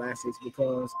Google Glasses,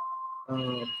 because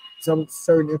some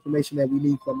certain information that we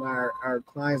need from our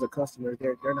clients or customers,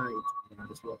 they're not able to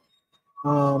provide as well.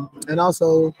 And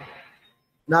also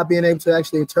not being able to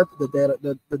actually interpret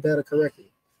the data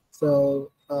correctly.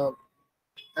 So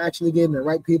actually getting the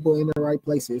right people in the right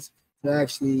places to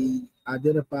actually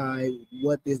identify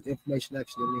what this information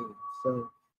actually means. So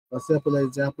a simple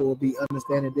example would be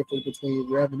understanding the difference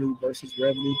between revenue versus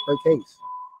revenue per case.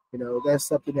 That's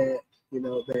something that,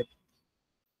 that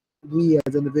we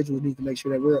as individuals need to make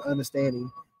sure that we're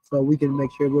understanding so we can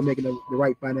make sure we're making the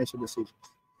right financial decisions.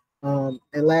 And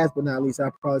last but not least,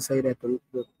 I'll probably say that the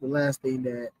last thing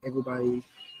that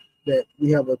that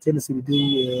we have a tendency to do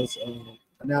is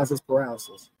analysis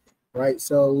paralysis, right?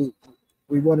 So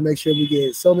we want to make sure we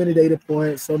get so many data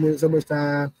points, so much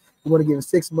time. We want to give it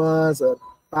 6 months or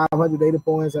 500 data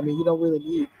points. I mean, you don't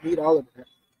really need all of that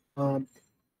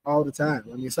all the time.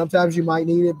 I mean, sometimes you might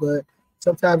need it, but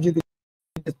sometimes you can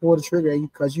just pull the trigger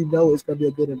because it's going to be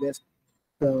a good investment.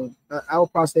 So I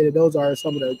would probably say that those are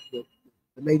some of the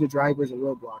major drivers and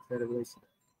roadblocks that it relates to that.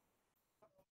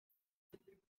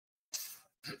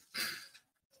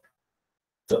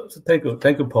 So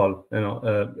thank you, Paul.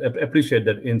 Appreciate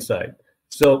that insight.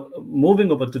 So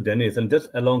moving over to Dennis and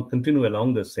just continue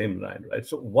along the same line, right?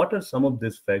 So what are some of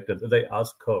these factors? As I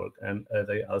asked Kirk and as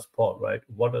I asked Paul, right?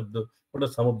 What are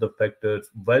some of the factors?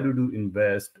 Where do you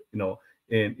invest?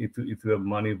 And if you have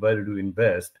money, where do you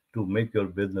invest to make your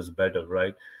business better,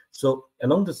 right? So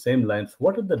along the same lines,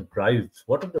 what are the drives?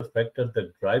 What are the factors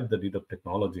that drive the need of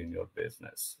technology in your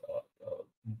business?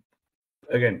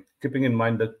 Again, keeping in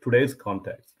mind that today's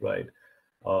context, right?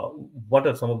 What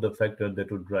are some of the factors that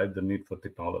would drive the need for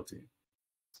technology?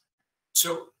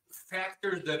 So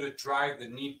factors that would drive the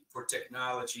need for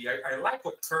technology, I like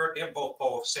what Kurt and both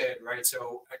Paul said, right?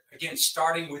 So again,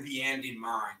 starting with the end in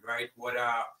mind, right?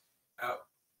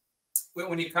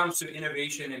 When it comes to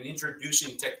innovation and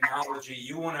introducing technology,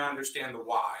 you want to understand the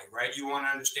why, right? You want to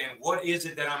understand what is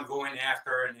it that I'm going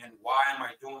after and why am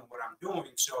I doing what I'm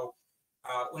doing? So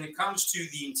when it comes to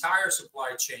the entire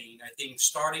supply chain, I think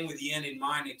starting with the end in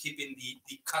mind and keeping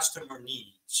the customer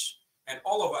needs. And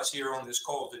all of us here on this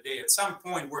call today, at some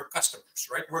point, we're customers,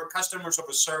 right? We're customers of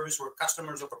a service, we're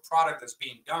customers of a product that's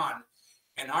being done.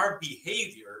 And our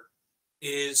behavior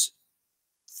is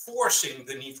forcing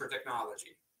the need for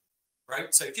technology,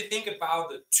 right? So if you think about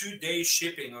the 2-day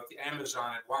shipping of the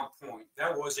Amazon at one point,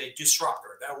 that was a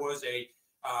disruptor. That was a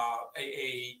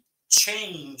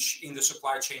change in the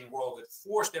supply chain world that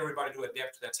forced everybody to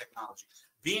adapt to that technology.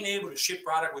 Being able to ship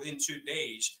product within 2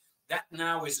 days, that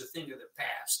now is a thing of the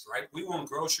past, right? We want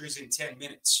groceries in 10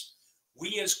 minutes.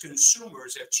 We as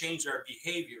consumers have changed our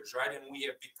behaviors, right? And we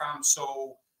have become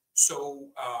so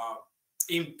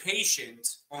impatient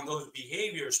on those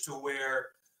behaviors to where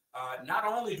not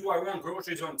only do I want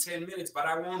groceries on 10 minutes, but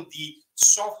I want the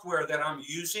software that I'm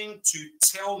using to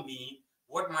tell me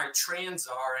what my trends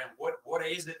are and what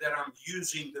is it that I'm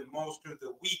using the most through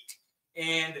the week,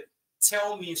 and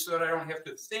tell me so that I don't have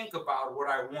to think about what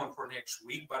I want for next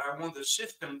week, but I want the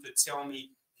system to tell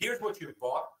me, here's what you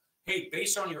bought. Hey,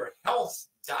 based on your health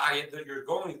diet that you're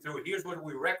going through, here's what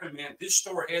we recommend. This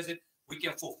store has it. We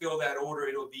can fulfill that order.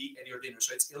 It'll be at your dinner.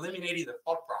 So it's eliminating the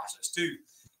thought process too.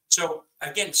 So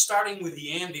again, starting with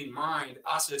the end in mind,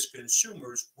 us as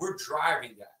consumers, we're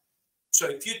driving that. So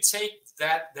if you take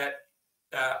that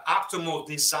optimal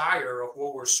desire of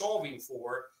what we're solving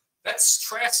for, that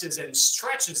stresses and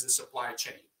stretches the supply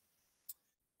chain.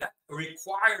 That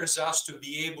requires us to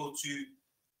be able to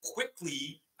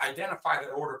quickly identify that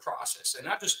order process and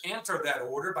not just enter that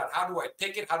order, but how do I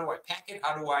pick it? How do I pack it?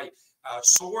 How do I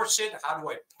source it? How do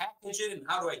I package it? And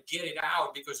how do I get it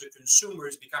out? Because the consumer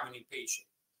is becoming impatient.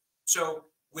 So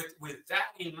with that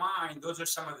in mind, those are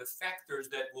some of the factors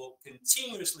that will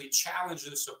continuously challenge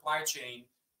the supply chain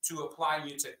to apply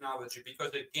new technology,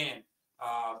 because again,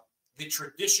 the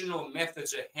traditional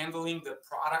methods of handling the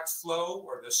product flow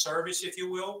or the service, if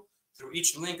you will, through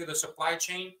each link of the supply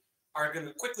chain are going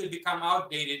to quickly become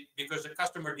outdated because the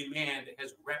customer demand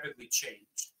has rapidly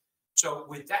changed. So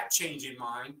with that change in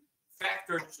mind,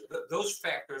 those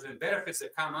factors and benefits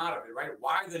that come out of it, right?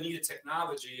 Why the need of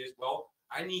technology is, well,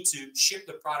 I need to ship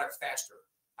the product faster.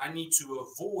 I need to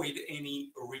avoid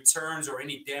any returns or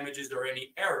any damages or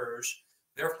any errors.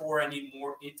 Therefore, I need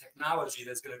more technology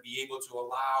that's going to be able to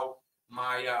allow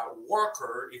my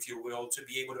worker, if you will, to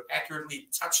be able to accurately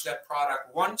touch that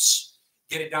product once,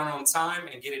 get it done on time,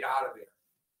 and get it out of there.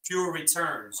 fewer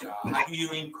returns? How do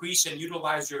you increase and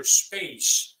utilize your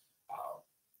space?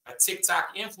 A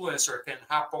TikTok influencer can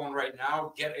hop on right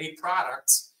now, get a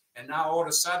product, and now all of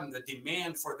a sudden the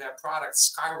demand for that product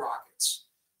skyrockets.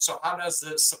 So how does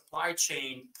the supply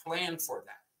chain plan for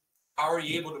that? How are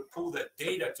you able to pull that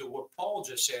data to what Paul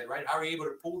just said, right? How are you able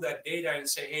to pull that data and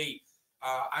say, hey,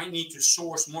 I need to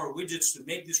source more widgets to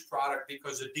make this product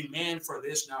because the demand for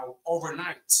this now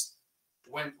overnight.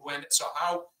 So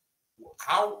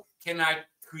how can I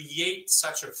create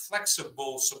such a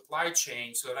flexible supply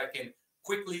chain so that I can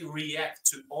quickly react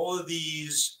to all of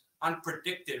these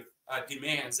unpredictable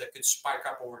demands that could spike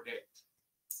up over day?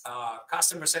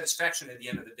 Customer satisfaction at the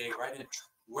end of the day, right? And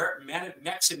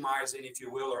maximizing, if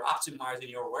you will, or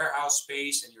optimizing your warehouse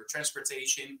space and your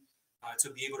transportation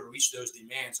to be able to reach those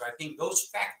demands. So I think those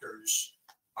factors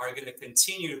are going to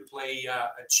continue to play a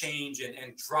change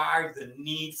and drive the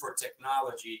need for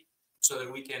technology so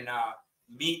that we can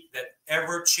meet that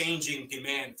ever-changing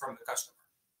demand from the customer.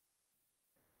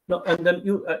 No, and then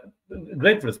you,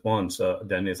 great response,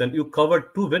 Dennis. And you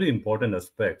covered two very important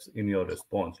aspects in your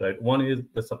response, right? One is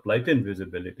the supply chain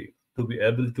visibility, to be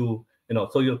able to,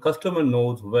 so your customer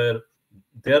knows where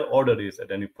their order is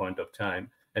at any point of time,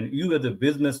 and you as a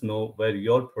business know where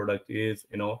your product is.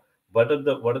 What are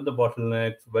the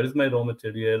bottlenecks? Where is my raw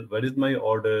material? Where is my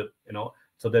order?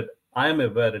 So that I am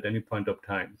aware at any point of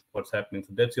time what's happening.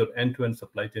 So that's your end-to-end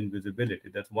supply chain visibility.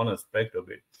 That's one aspect of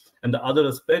it, and the other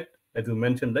aspect, as you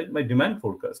mentioned, like my demand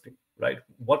forecasting, right?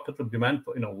 What type of demand,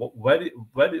 what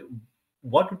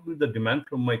would be the demand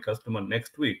from my customer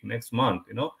next week, next month,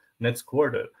 next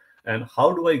quarter, and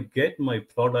how do I get my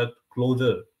product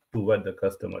closer to where the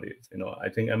customer is? I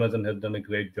think Amazon has done a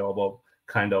great job of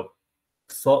kind of,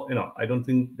 I don't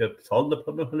think they've solved the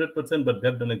problem 100%, but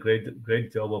they've done a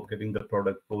great job of getting the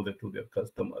product closer to their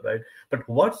customer, right? But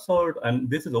and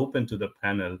this is open to the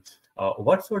panel,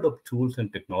 what sort of tools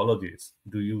and technologies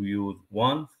do you use,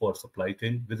 one, for supply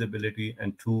chain visibility,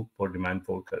 and two, for demand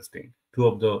forecasting? Two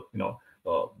of the,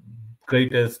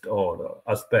 greatest or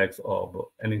aspects of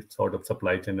any sort of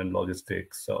supply chain and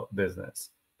logistics business.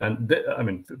 And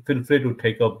feel free to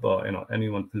take up,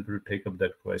 anyone feel free to take up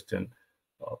that question.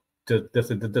 That's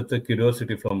a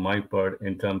curiosity from my part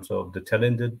in terms of the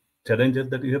challenges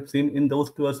that you have seen in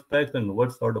those two aspects, and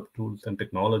what sort of tools and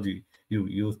technology you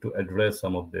use to address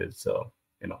some of these,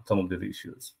 some of these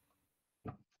issues.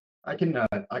 I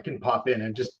can pop in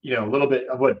and just a little bit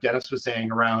of what Dennis was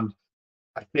saying around.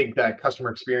 I think that customer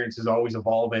experience is always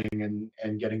evolving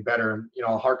and getting better.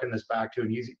 I'll harken this back to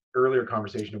an earlier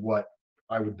conversation of what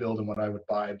I would build and what I would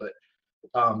buy, but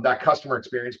that customer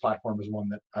experience platform is one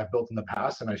that I've built in the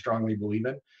past and I strongly believe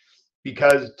in,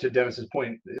 because to Dennis's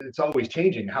point, it's always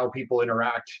changing how people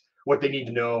interact, what they need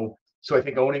to know. So I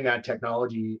think owning that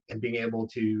technology and being able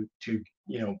to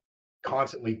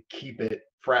constantly keep it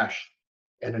fresh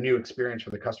and a new experience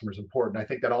for the customer is important. I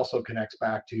think that also connects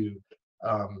back to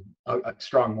a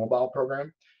strong mobile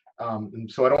program. And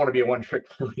so I don't want to be a one-trick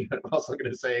pony. I'm also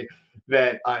going to say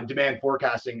that demand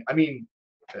forecasting,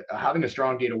 having a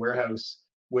strong data warehouse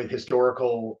with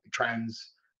historical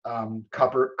trends,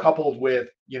 coupled with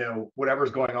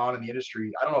whatever's going on in the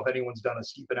industry. I don't know if anyone's done a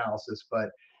steep analysis, but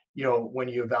when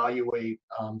you evaluate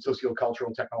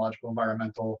sociocultural, technological,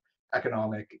 environmental,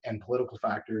 economic, and political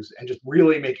factors, and just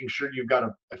really making sure you've got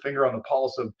a finger on the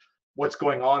pulse of what's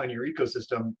going on in your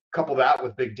ecosystem, couple that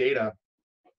with big data,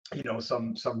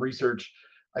 some research,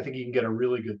 I think you can get a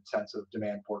really good sense of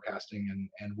demand forecasting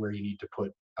and where you need to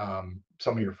put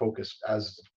some of your focus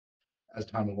as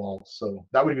time evolves. So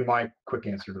that would be my quick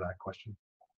answer to that question.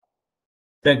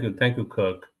 Thank you,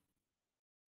 Kirk.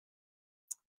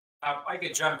 I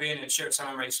could jump in and share some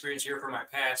of my experience here from my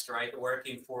past, right?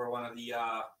 Working for one of the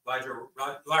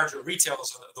larger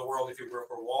retailers of the world, if you were,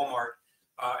 for Walmart.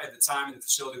 At the time in the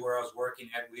facility where I was working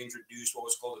at, we introduced what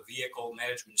was called a vehicle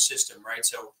management system, right?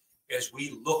 So as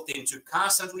we looked into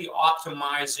constantly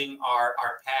optimizing our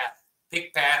path,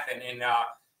 pick path, and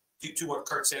to what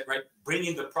Kurt said, right?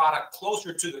 Bringing the product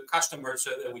closer to the customer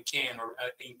so that we can, or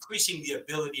increasing the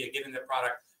ability of getting the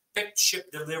product picked,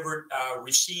 shipped, delivered,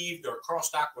 received, or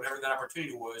cross-dock, whatever that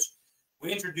opportunity was.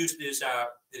 We introduced this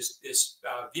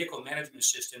vehicle management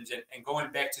systems, and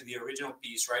going back to the original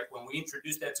piece, right? When we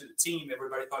introduced that to the team,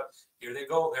 everybody thought, here they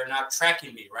go. They're not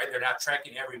tracking me, right? They're not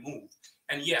tracking every move.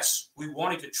 And yes, we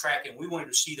wanted to track, and we wanted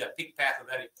to see that pick path of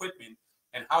that equipment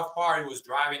and how far it was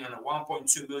driving on a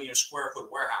 1.2 million square foot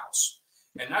warehouse.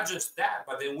 And not just that,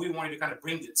 but then we wanted to kind of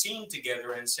bring the team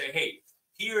together and say, hey,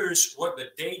 here's what the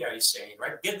data is saying,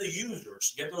 right? Get the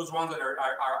users, get those ones that are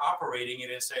operating it,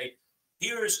 and say,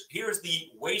 here's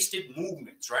the wasted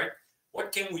movements, right?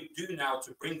 what can we do now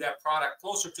to bring that product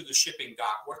closer to the shipping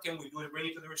dock? What can we do to bring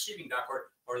it to the receiving dock,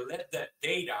 or let that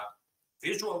data,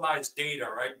 visualize data,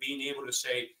 right? Being able to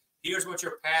say, here's what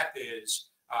your path is.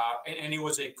 And it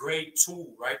was a great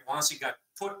tool, right? Once it got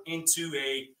put into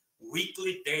a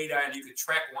weekly data and you could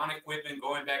track one equipment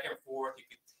going back and forth,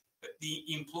 the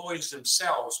employees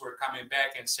themselves were coming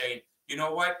back and saying, you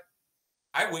know what?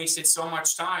 I wasted so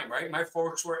much time, right? My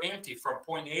forks were empty from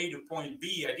point A to point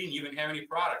B. I didn't even have any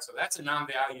product. So that's a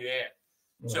non-value add.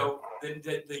 Right. So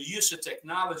the use of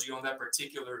technology on that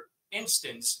particular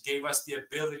instance gave us the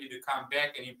ability to come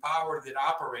back and empower that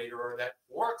operator or that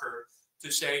worker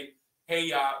to say,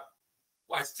 hey,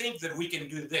 I think that we can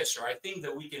do this, or I think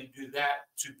that we can do that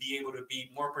to be able to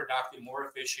be more productive, more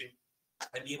efficient,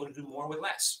 and be able to do more with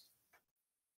less.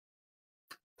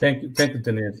 Thank you,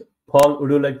 Dennis. Paul,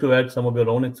 would you like to add some of your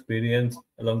own experience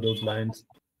along those lines?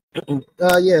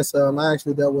 Yes, I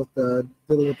actually dealt with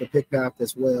dealing with the pick path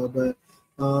as well, but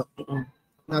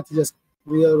not to just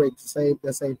reiterate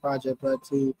the same project, but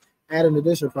to add an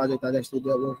additional project I actually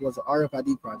dealt with was the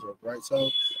RFID project, right? So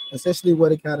essentially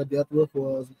what it kind of dealt with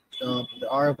was the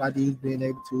RFIDs being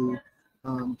able to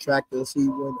track to see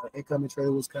when an incoming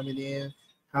trailer was coming in,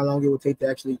 how long it would take to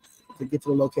actually to get to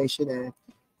the location, and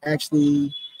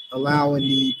actually allowing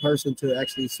the person to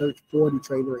actually search for the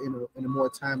trailer in a more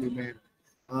timely manner.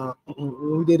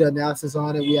 When we did an analysis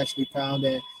on it, we actually found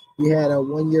that we had a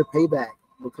 1-year payback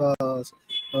because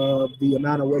of the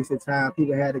amount of wasted time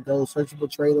people had to go searching for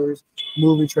trailers,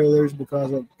 moving trailers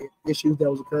because of issues that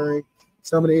was occurring.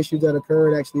 Some of the issues that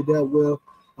occurred actually dealt with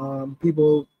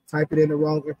people typing in the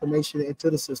wrong information into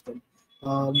the system,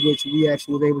 which we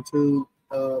actually were able to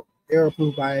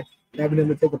error-proof by having them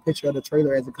to take a picture of the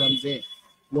trailer as it comes in.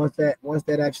 Once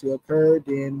that actually occurred,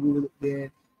 then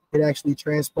it actually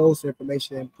transposed the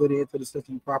information and put it into the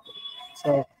system properly.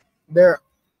 So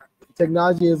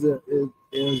technology is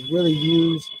really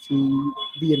used to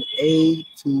be an aid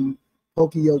to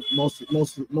poking your most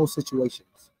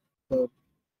situations. So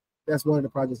that's one of the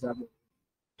projects I've done.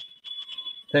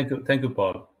 Thank you,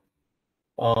 Paul.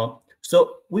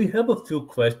 So we have a few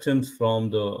questions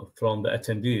from the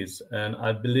attendees, and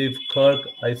I believe, Kirk,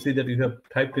 I see that you have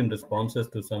typed in responses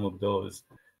to some of those.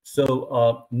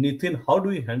 So Nitin, how do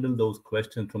we handle those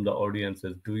questions from the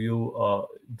audiences? Do you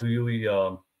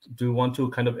want to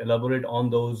kind of elaborate on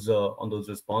those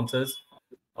responses?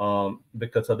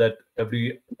 Because so that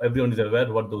everyone is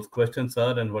aware what those questions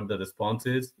are and what the response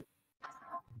is.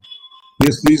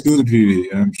 Yes, please do,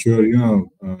 Vivi. I'm sure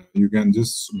you can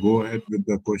just go ahead with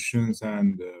the questions,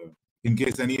 and in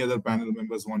case any other panel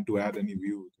members want to add any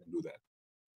view, you can do that.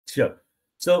 Sure.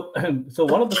 So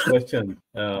one of the questions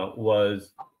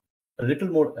was a little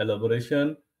more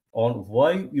elaboration on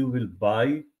why you will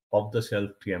buy off-the-shelf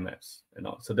TMS.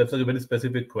 So that's a very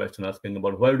specific question asking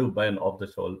about why do you buy an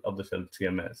off-the-shelf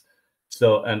TMS.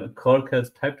 So, and Kirk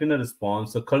has typed in a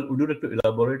response. So Kirk, would you like to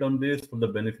elaborate on this for the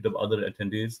benefit of other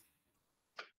attendees?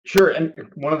 Sure. And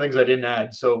one of the things I didn't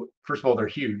add, so first of all, they're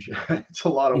huge. It's a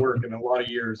lot of work and a lot of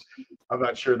years. I'm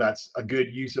not sure that's a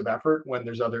good use of effort when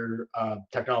there's other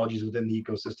technologies within the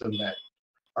ecosystem that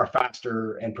are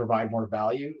faster and provide more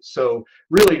value. So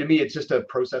really, to me, it's just a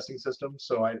processing system.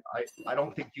 So I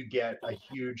don't think you get a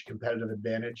huge competitive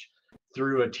advantage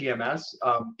through a TMS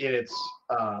in its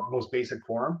most basic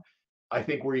form. I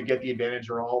think where you get the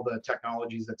advantage are all the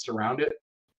technologies that surround it.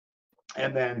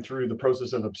 And then through the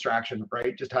process of abstraction,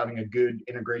 right? Just having a good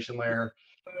integration layer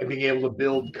and being able to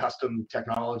build custom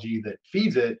technology that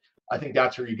feeds it, I think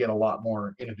that's where you get a lot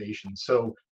more innovation.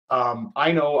 So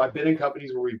I know I've been in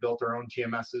companies where we built our own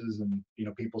TMSs and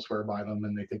people swear by them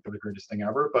and they think they're the greatest thing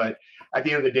ever. But at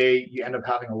the end of the day, you end up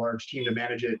having a large team to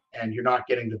manage it and you're not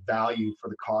getting the value for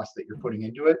the cost that you're putting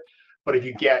into it. But if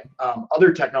you get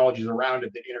other technologies around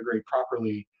it that integrate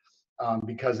properly,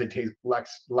 because it takes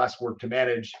less work to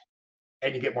manage,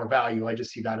 and you get more value, I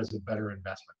just see that as a better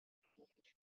investment.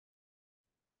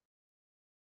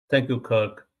 Thank you,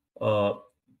 Kirk.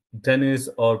 Dennis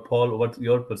or Paul, what's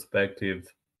your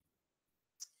perspective?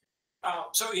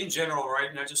 So in general,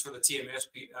 right, not just for the TMS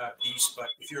piece, but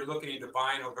if you're looking into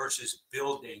buying versus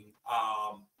building,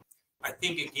 I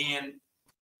think, again,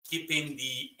 keeping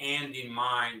the end in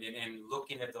mind and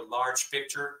looking at the large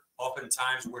picture,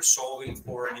 oftentimes we're solving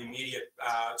for an immediate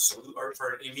or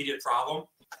for an immediate problem.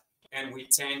 And we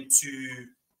tend to,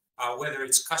 whether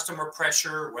it's customer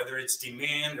pressure, whether it's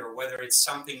demand, or whether it's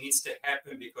something needs to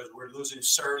happen because we're losing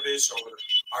service or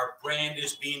our brand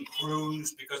is being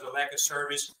bruised because of lack of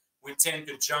service, we tend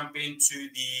to jump into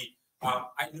the,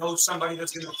 I know somebody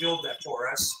that's going to build that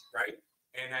for us, right?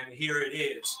 And then here it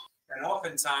is. And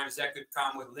oftentimes that could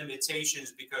come with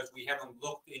limitations because we haven't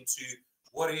looked into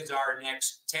what is our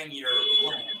next 10-year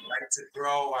plan, right, to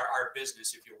grow our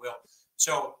business, if you will.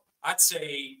 So I'd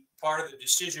say part of the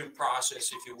decision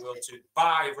process, if you will, to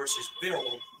buy versus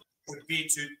build would be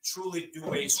to truly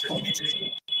do a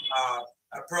strategic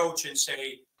approach and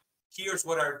say, here's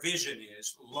what our vision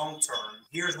is long-term,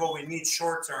 here's what we need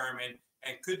short-term,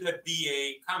 and could that be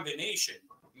a combination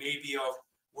maybe of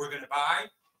we're going to buy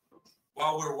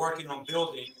while we're working on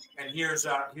building, and here's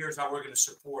how we're going to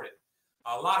support it.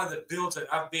 A lot of the builds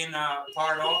that I've been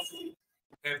part of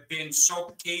have been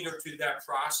so catered to that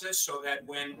process so that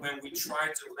when we try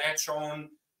to latch on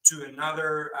to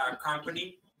another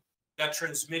company, that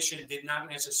transmission did not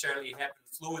necessarily happen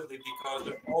fluidly because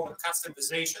of all the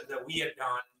customization that we had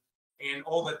done and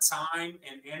all the time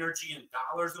and energy and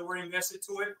dollars that were invested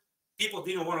to it. People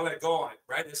didn't want to let go on it,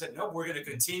 right? They said, no, we're going to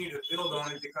continue to build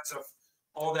on it because of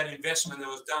all that investment that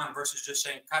was done versus just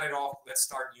saying, cut it off, let's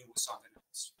start new with something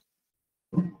else.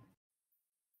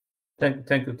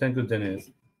 Thank you,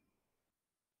 Dennis.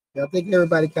 Yeah, I think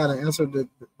everybody kind of answered the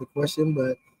question,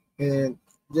 but and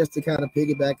just to kind of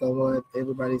piggyback on what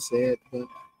everybody said, but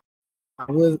I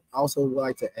would also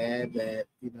like to add that,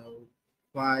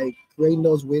 by creating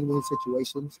those win-win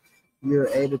situations, you're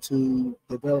able to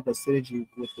develop a synergy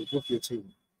with your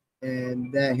team,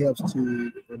 and that helps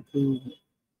to improve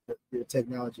your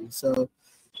technology. So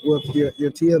with your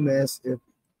TMS,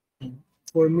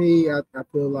 for me, I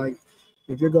feel like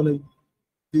if you're going to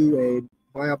do a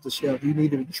buy off the shelf, you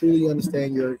need to truly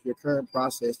understand your current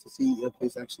process to see if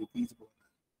it's actually feasible.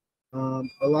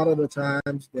 A lot of the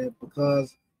times that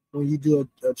because when you do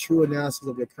a true analysis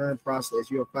of your current process,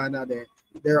 you'll find out that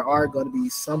there are going to be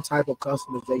some type of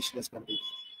customization that's going to be.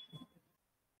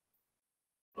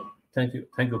 Thank you,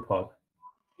 Paul.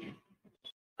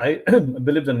 I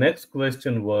believe the next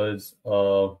question was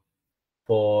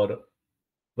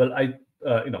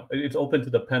it's open to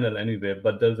the panel anyway,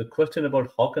 but there's a question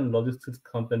about how can logistics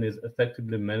companies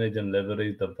effectively manage and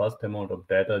leverage the vast amount of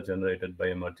data generated by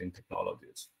emerging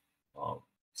technologies. So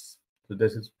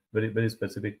this is very, very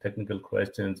specific technical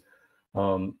questions.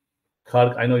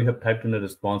 Kark, I know you have typed in a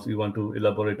response. You want to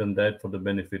elaborate on that for the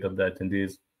benefit of the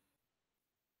attendees?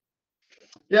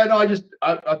 Yeah, no,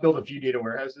 I built a few data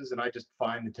warehouses, and I just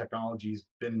find the technology's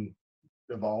been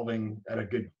evolving at a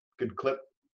good clip.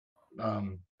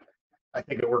 I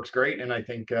think it works great, and I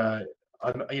think I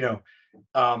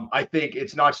think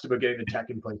it's not just about getting the tech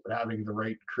in place, but having the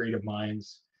right creative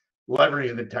minds,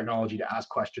 leveraging the technology to ask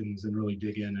questions and really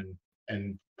dig in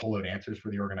and pull out answers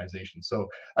for the organization. So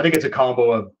I think it's a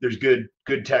combo of there's good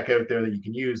tech out there that you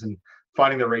can use, and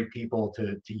finding the right people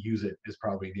to use it is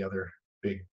probably the other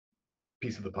big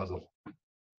piece of the puzzle.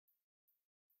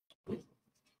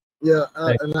 Yeah,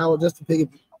 and I would I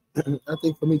think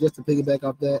for me, just to piggyback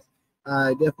off that,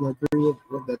 I definitely agree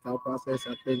with that thought process.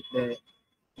 I think that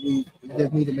we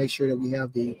just need to make sure that we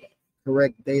have the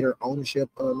correct data ownership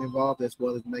involved, as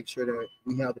well as make sure that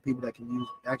we have the people that can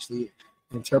actually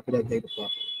interpret that data properly.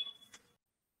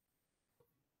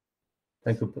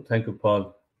 Thank you,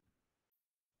 Paul.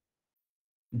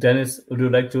 Dennis, would you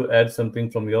like to add something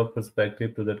from your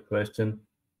perspective to that question?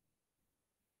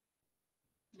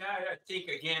 Yeah, I think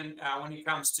again, when it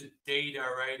comes to data,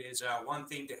 right, is one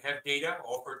thing to have data.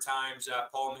 Oftentimes,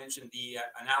 Paul mentioned the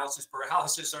analysis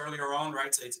paralysis earlier on,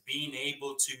 right? So it's being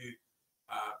able to,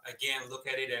 again, look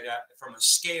at it from a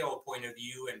scale point of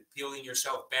view and peeling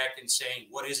yourself back and saying,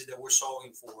 what is it that we're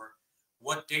solving for?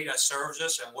 What data serves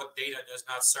us and what data does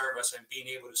not serve us, and being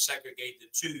able to segregate the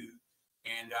two,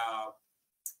 and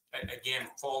again,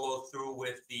 follow through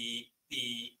with the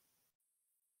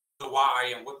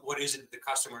why and what is it the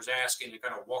customer's asking, to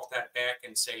kind of walk that back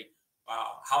and say,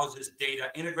 how is this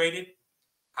data integrated?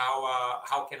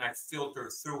 How can I filter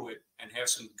through it and have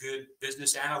some good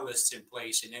business analysts in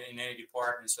place in any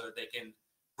department so that they can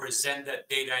present that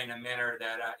data in a manner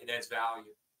that it adds value.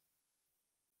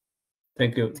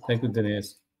 Thank you,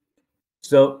 Denise.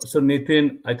 So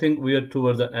Nitin, I think we are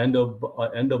towards the end of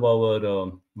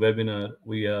our webinar.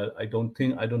 I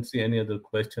don't see any other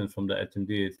questions from the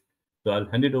attendees. So I'll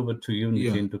hand it over to you,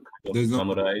 Nitin, to kind of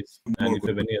summarize, and if you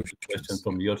have any other questions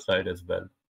from your side as well.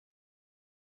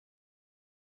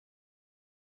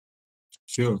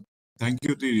 Sure. Thank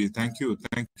you, Thierry. Thank you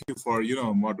for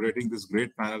moderating this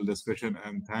great panel discussion,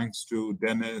 and thanks to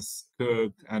Dennis,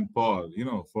 Kirk, and Paul,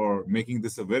 for making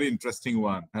this a very interesting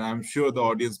one. And I'm sure the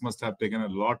audience must have taken a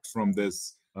lot from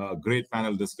this great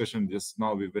panel discussion just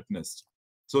now we witnessed.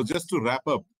 So just to wrap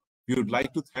up, we would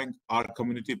like to thank our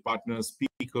community partners,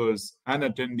 speakers, and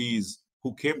attendees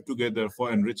who came together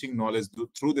for enriching knowledge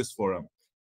through this forum.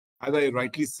 As I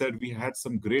rightly said, we had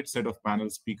some great set of panel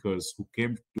speakers who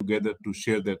came together to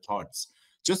share their thoughts.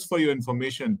 Just for your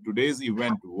information, today's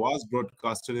event was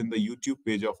broadcasted in the YouTube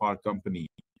page of our company.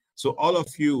 So all of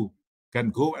you can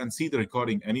go and see the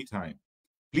recording anytime.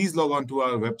 Please log on to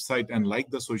our website and like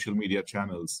the social media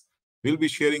channels. We'll be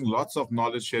sharing lots of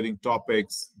knowledge sharing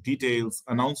topics, details,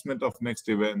 announcement of next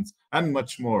events, and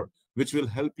much more, which will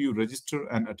help you register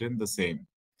and attend the same.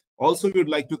 Also, we would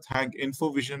like to thank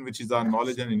InfoVision, which is our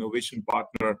knowledge and innovation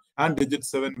partner, and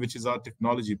Digit7, which is our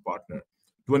technology partner.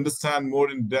 To understand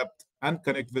more in depth and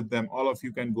connect with them, all of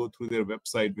you can go through their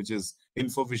website, which is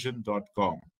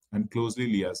infovision.com, and closely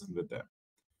liaison with them.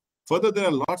 Further, there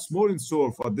are lots more in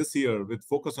store for this year with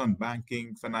focus on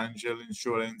banking, financial,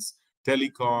 insurance,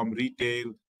 telecom,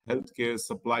 retail, healthcare,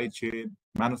 supply chain,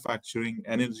 manufacturing,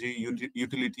 energy,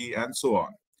 utility, and so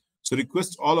on. So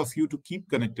request all of you to keep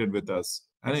connected with us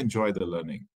and enjoy the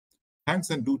learning. Thanks,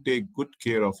 and do take good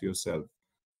care of yourself.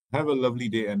 Have a lovely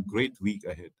day and great week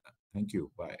ahead. Thank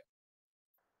you. Bye.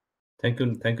 Thank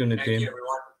you, Thank you, Nitin.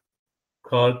 everyone.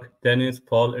 Clark, Dennis,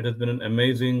 Paul, it has been an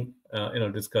amazing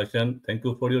discussion. Thank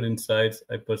you for your insights.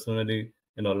 I personally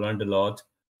learned a lot,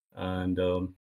 and